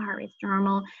normal, heart rate's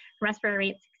normal, respiratory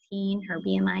rate 16, her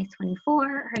BMI is 24.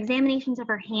 Her examinations of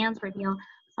her hands reveal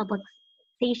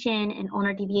subluxation and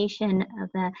ulnar deviation of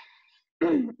the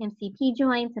MCP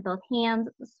joints of both hands,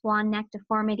 swan neck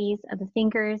deformities of the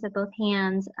fingers of both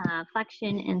hands,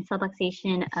 flexion and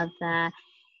subluxation of the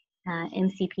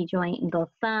MCP joint in both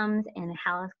thumbs, and the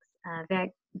hallux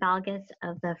valgus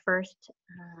of the first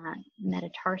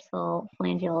metatarsal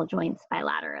phalangeal joints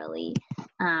bilaterally.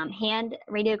 Hand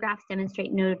radiographs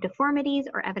demonstrate no deformities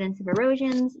or evidence of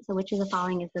erosions. So which of the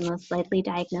following is the most likely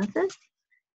diagnosis?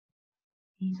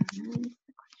 And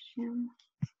the question.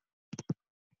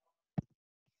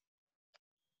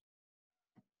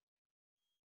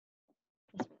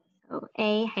 So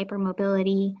A,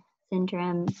 hypermobility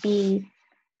syndrome, B,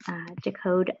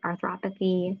 Decode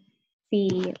arthropathy,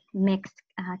 C, mixed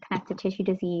connective tissue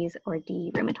disease, or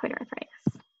D, rheumatoid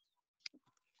arthritis.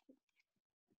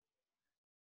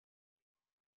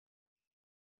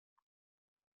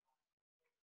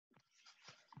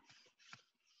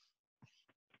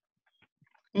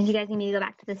 And if you guys need me to go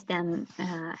back to the STEM,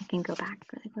 I can go back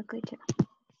really quickly too.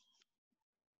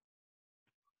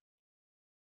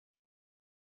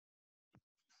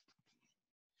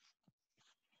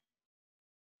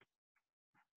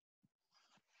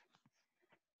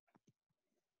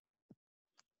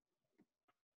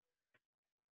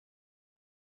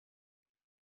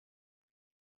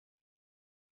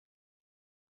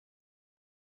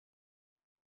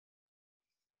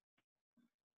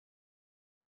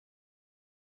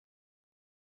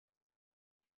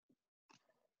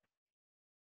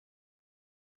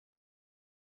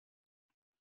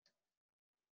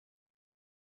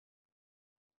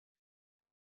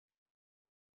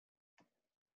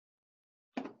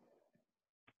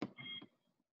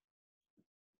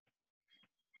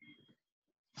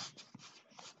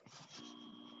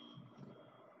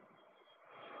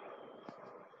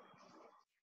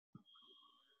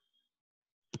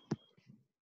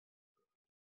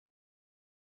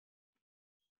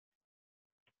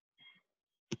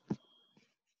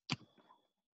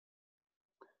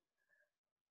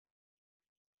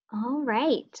 All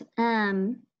right.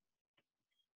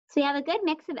 So you have a good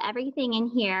mix of everything in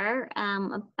here.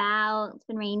 It's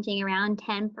been ranging around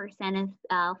 10%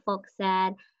 of folks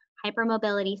said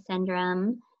hypermobility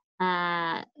syndrome.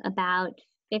 About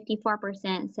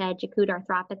 54% said Jacquard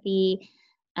arthropathy.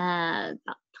 About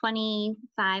 25%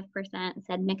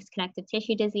 said mixed connective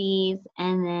tissue disease,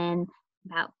 and then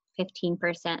about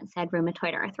 15% said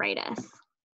rheumatoid arthritis.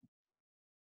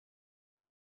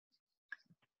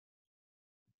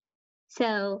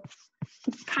 So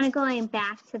kind of going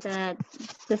back to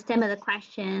the stem of the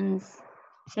questions,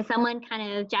 does someone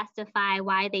kind of justify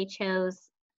why they chose,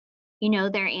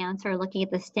 their answer, looking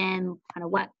at the stem, kind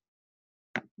of what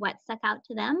stuck out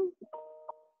to them?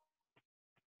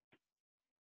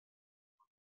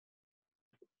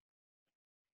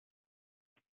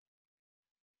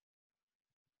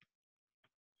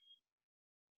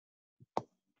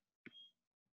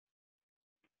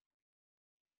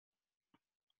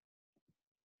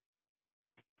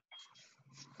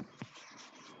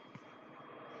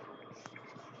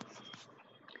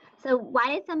 So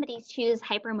why did somebody choose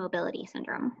hypermobility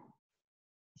syndrome?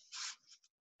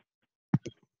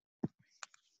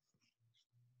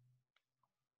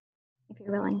 If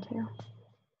you're willing to.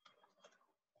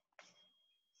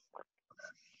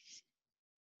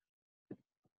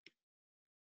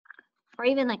 Or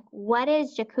even like, what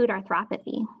is Jacquard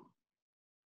arthropathy?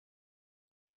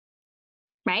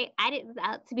 Right?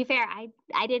 To be fair,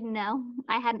 I didn't know.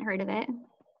 I hadn't heard of it.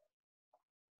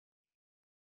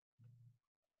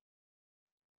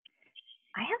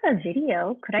 I have a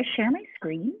video. Could I share my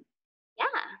screen? Yeah.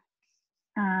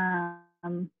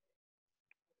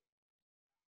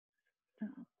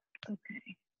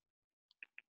 Okay.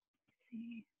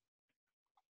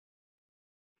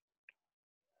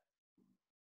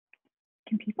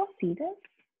 Can people see this?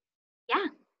 Yeah.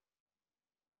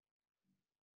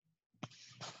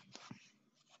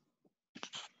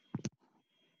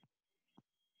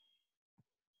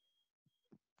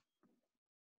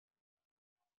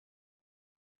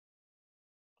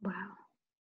 Wow.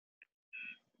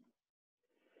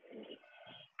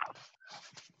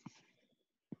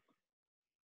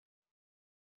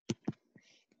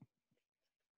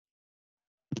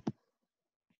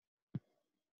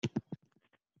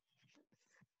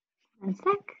 One sec.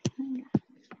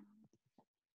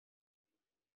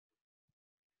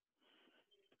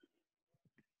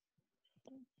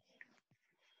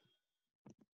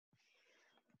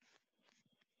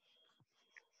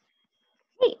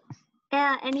 Great.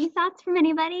 Any thoughts from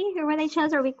anybody who where they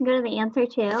chose, or we can go to the answer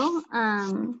too?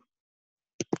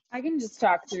 I can just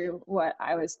talk through what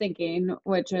I was thinking,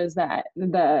 which is that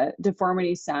the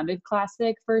deformity sounded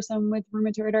classic for some with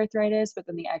rheumatoid arthritis, but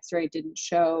then the x-ray didn't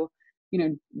show,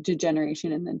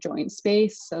 degeneration in the joint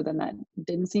space. So then that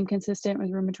didn't seem consistent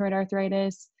with rheumatoid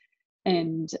arthritis.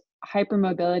 And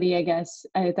hypermobility, I guess,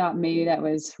 I thought maybe that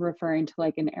was referring to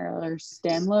like an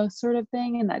Ehlers-Danlos sort of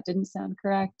thing, and that didn't sound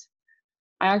correct.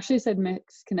 I actually said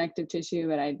mixed connective tissue,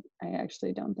 but I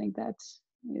actually don't think that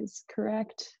is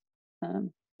correct.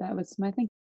 That was my thinking.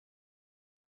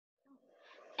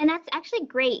 And that's actually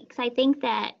great, because I think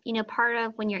that, part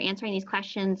of when you're answering these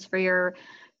questions for your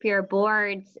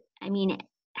boards, I mean,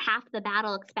 half the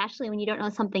battle, especially when you don't know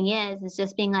what something is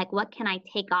just being like, what can I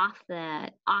take off the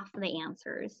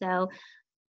answers? So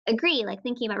agree, like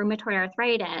thinking about rheumatoid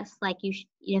arthritis, like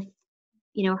if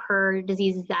her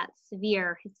disease is that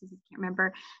severe, his disease, can't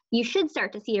remember, you should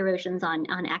start to see erosions on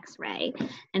x-ray.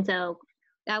 And so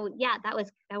that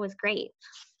was great.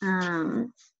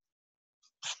 And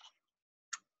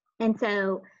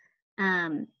so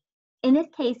in this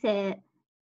case, I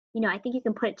think you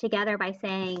can put it together by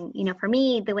saying, for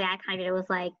me, the way I kind of did it was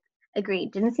like,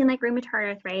 agreed, didn't seem like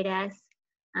rheumatoid arthritis,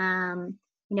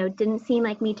 didn't seem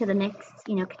like me to the mixed,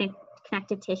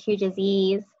 connective tissue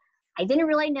disease. I didn't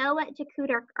really know what Jacquard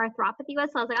arthropathy was,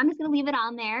 so I was like, I'm just going to leave it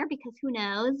on there because who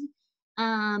knows.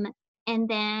 And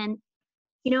then,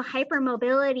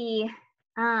 hypermobility,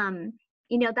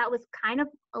 that was kind of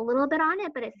a little bit on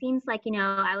it, but it seems like,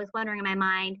 I was wondering in my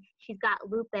mind, she's got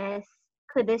lupus.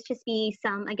 Could this just be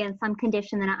some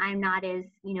condition that I'm not as,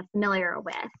 familiar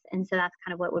with? And so that's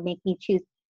kind of what would make me choose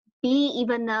B,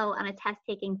 even though on a test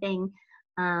taking thing,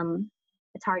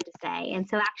 it's hard to say. And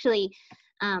so actually,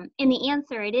 in the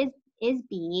answer, it is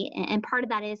B, and part of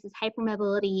that is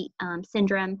hypermobility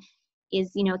syndrome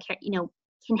is,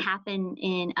 can happen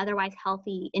in otherwise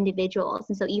healthy individuals.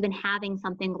 And so even having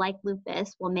something like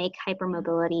lupus will make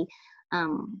hypermobility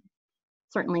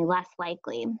certainly less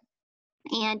likely.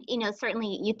 And,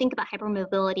 certainly you think about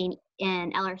hypermobility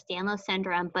in Ehlers-Danlos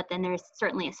syndrome, but then there's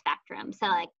certainly a spectrum. So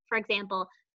like, for example,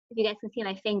 if you guys can see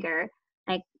my finger,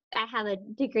 like I have a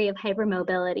degree of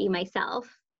hypermobility myself.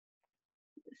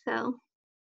 So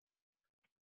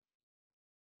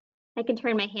I can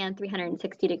turn my hand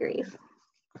 360 degrees.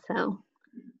 So,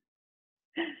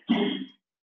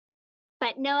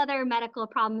 but no other medical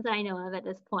problems that I know of at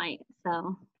this point.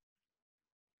 So,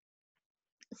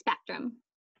 spectrum.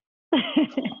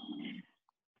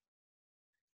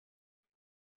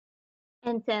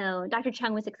 And so Dr.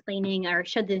 Chung was explaining or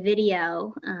showed the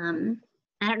video.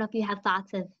 I don't know if you have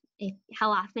thoughts of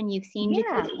how often you've seen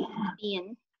Jacuzi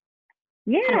and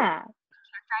yeah.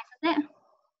 Characterize it.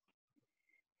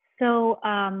 So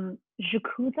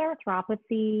Jacuzi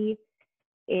arthropathy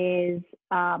is,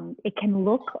 it can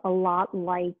look a lot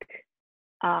like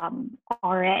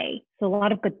RA. So a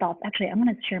lot of good thoughts. Actually, I'm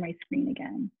going to share my screen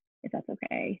again, if that's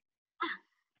okay.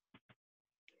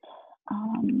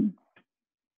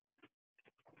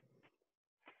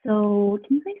 So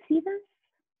can you guys see this?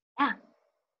 Yeah.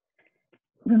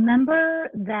 Remember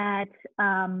that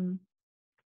kind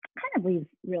of leaves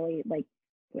really like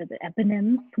with the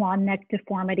eponyms, swan neck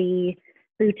deformity,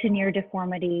 boutonniere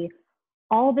deformity.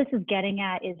 All this is getting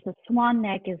at is the swan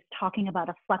neck is talking about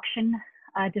a flexion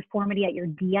deformity at your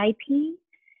DIP.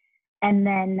 And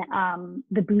then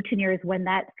the boutonniere is when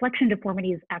that flexion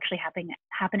deformity is actually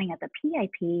happening at the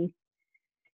PIP.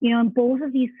 You know, in both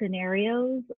of these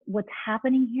scenarios, what's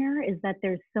happening here is that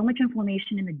there's so much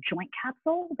inflammation in the joint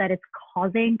capsule that it's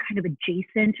causing kind of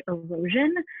adjacent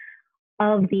erosion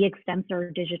of the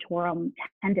extensor digitorum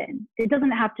tendon. It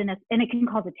doesn't have to, and it can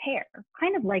cause a tear,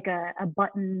 kind of like a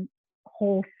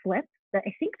buttonhole slip. That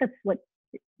I think that's what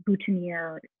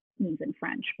boutonniere means in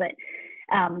French, but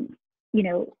you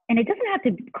know, and it doesn't have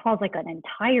to cause like an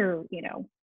entire, you know,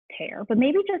 tear, but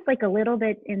maybe just like a little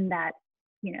bit in that,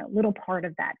 you know, little part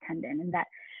of that tendon, and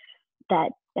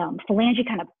that phalange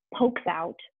kind of pokes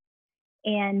out.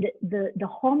 And the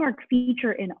hallmark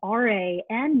feature in RA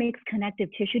and mixed connective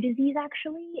tissue disease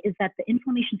actually is that the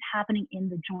inflammation is happening in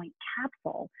the joint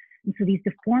capsule. And so these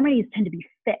deformities tend to be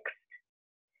fixed.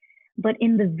 But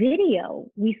in the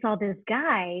video, we saw this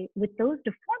guy with those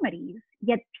deformities,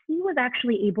 yet he was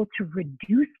actually able to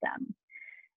reduce them.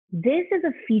 This is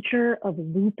a feature of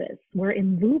lupus, where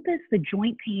in lupus, the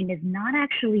joint pain is not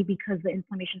actually because the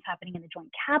inflammation is happening in the joint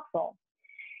capsule.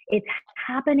 It's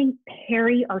happening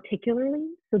periarticularly.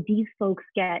 So these folks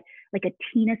get like a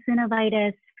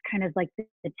tenosynovitis, kind of like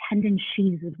the tendon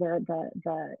sheaths is where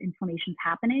the inflammation is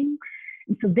happening.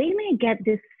 And so they may get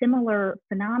this similar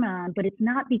phenomenon, but it's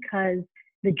not because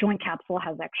the joint capsule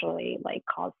has actually like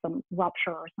caused some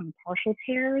rupture or some partial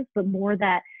tears, but more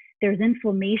that there's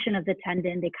inflammation of the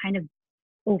tendon. They kind of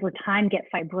over time get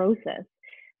fibrosis.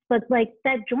 But like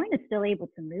that joint is still able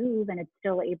to move and it's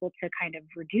still able to kind of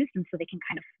reduce them so they can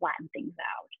kind of flatten things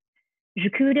out.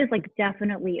 Jacuzi is like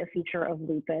definitely a feature of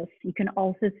lupus. You can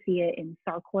also see it in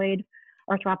sarcoid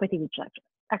arthropathy, which is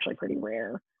actually pretty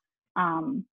rare.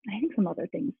 I think some other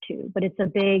things too, but it's a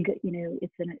big, you know,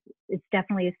 it's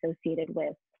definitely associated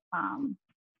with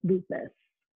lupus.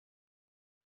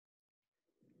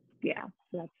 Yeah,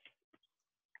 so that's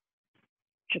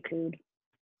Jacuzi.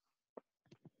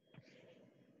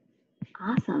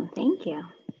 Awesome, thank you.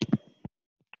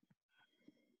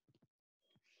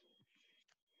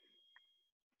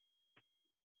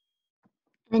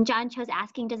 And John Cho's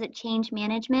asking, does it change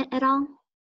management at all?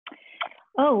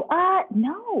 Oh,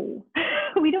 no,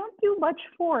 we don't do much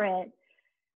for it.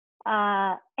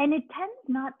 And it tends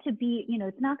not to be, you know,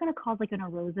 it's not going to cause like an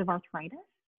erosive arthritis.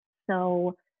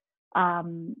 So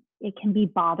it can be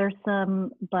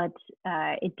bothersome, but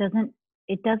it doesn't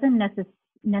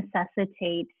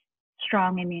necessitate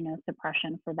strong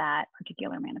immunosuppression for that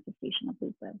particular manifestation of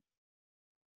lupus,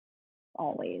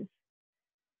 always.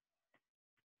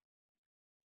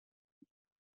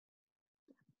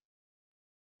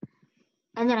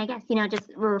 And then I guess, you know, just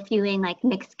reviewing like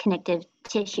mixed connective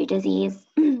tissue disease,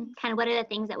 kind of what are the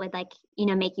things that would like, you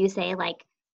know, make you say like,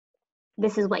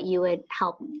 this is what you would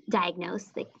help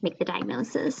diagnose, like make the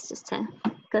diagnosis, just to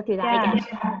go through that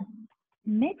again.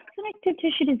 Mixed connective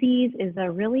tissue disease is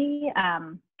a really,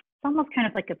 it's almost kind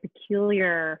of like a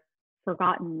peculiar,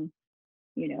 forgotten,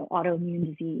 you know, autoimmune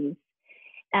disease.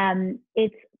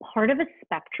 It's part of a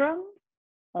spectrum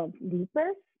of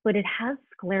lupus, but it has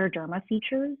scleroderma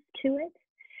features to it.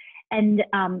 And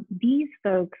these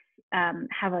folks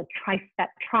have a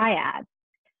triad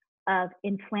of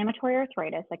inflammatory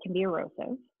arthritis that can be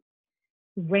erosive,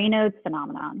 Raynaud's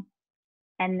phenomenon,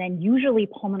 and then usually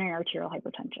pulmonary arterial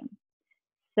hypertension.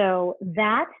 So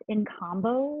that in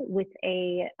combo with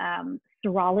a ANA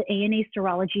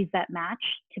serologies that match,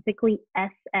 typically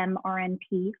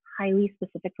SMRNP, highly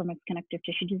specific for mixed connective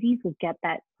tissue disease, will get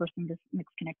that person this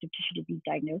mixed connective tissue disease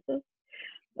diagnosis,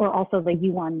 or also the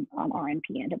U1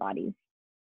 RNP antibodies.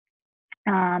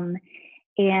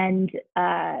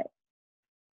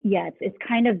 Yeah, it's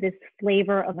kind of this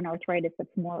flavor of an arthritis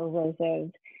that's more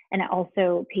erosive. And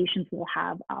also patients will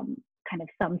have kind of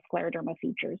some scleroderma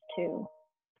features too.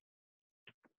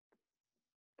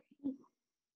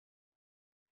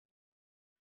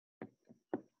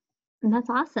 That's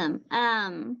awesome. I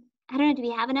don't know, do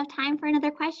we have enough time for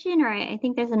another question, or I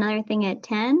think there's another thing at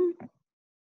 10?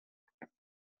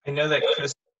 I know that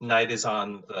Chris Knight is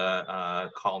on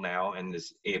the call now and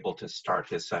is able to start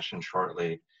his session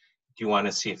shortly. Do you want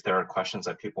to see if there are questions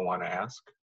that people want to ask?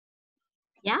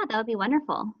 Yeah, that would be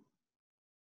wonderful.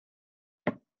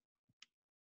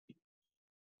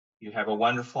 You have a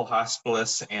wonderful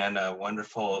hospitalist and a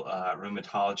wonderful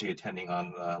rheumatology attending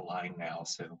on the line now,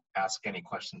 so ask any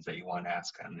questions that you want to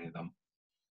ask on any of them.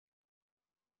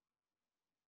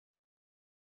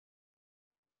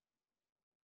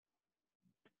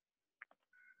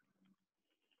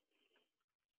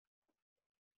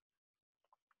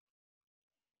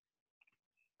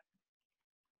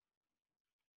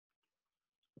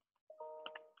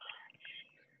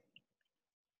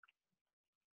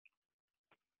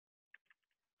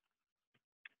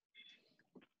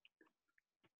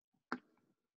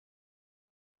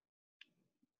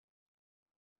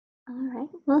 All right.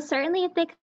 Well, certainly if they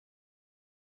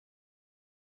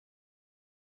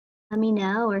let me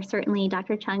know, or certainly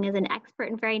Dr. Chung is an expert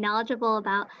and very knowledgeable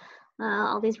about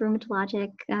all these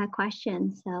rheumatologic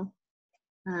questions. So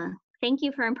thank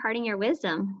you for imparting your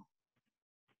wisdom.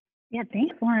 Yeah,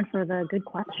 thanks, Lauren, for the good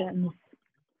questions.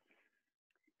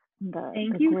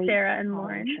 Thank you, Sarah and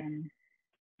Lauren.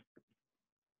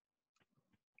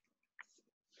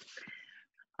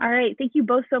 All right, thank you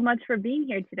both so much for being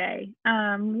here today.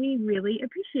 We really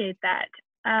appreciate that.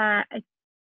 I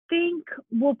think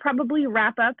we'll probably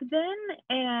wrap up then,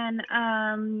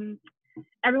 and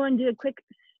everyone do a quick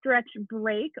stretch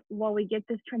break while we get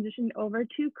this transition over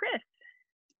to Chris.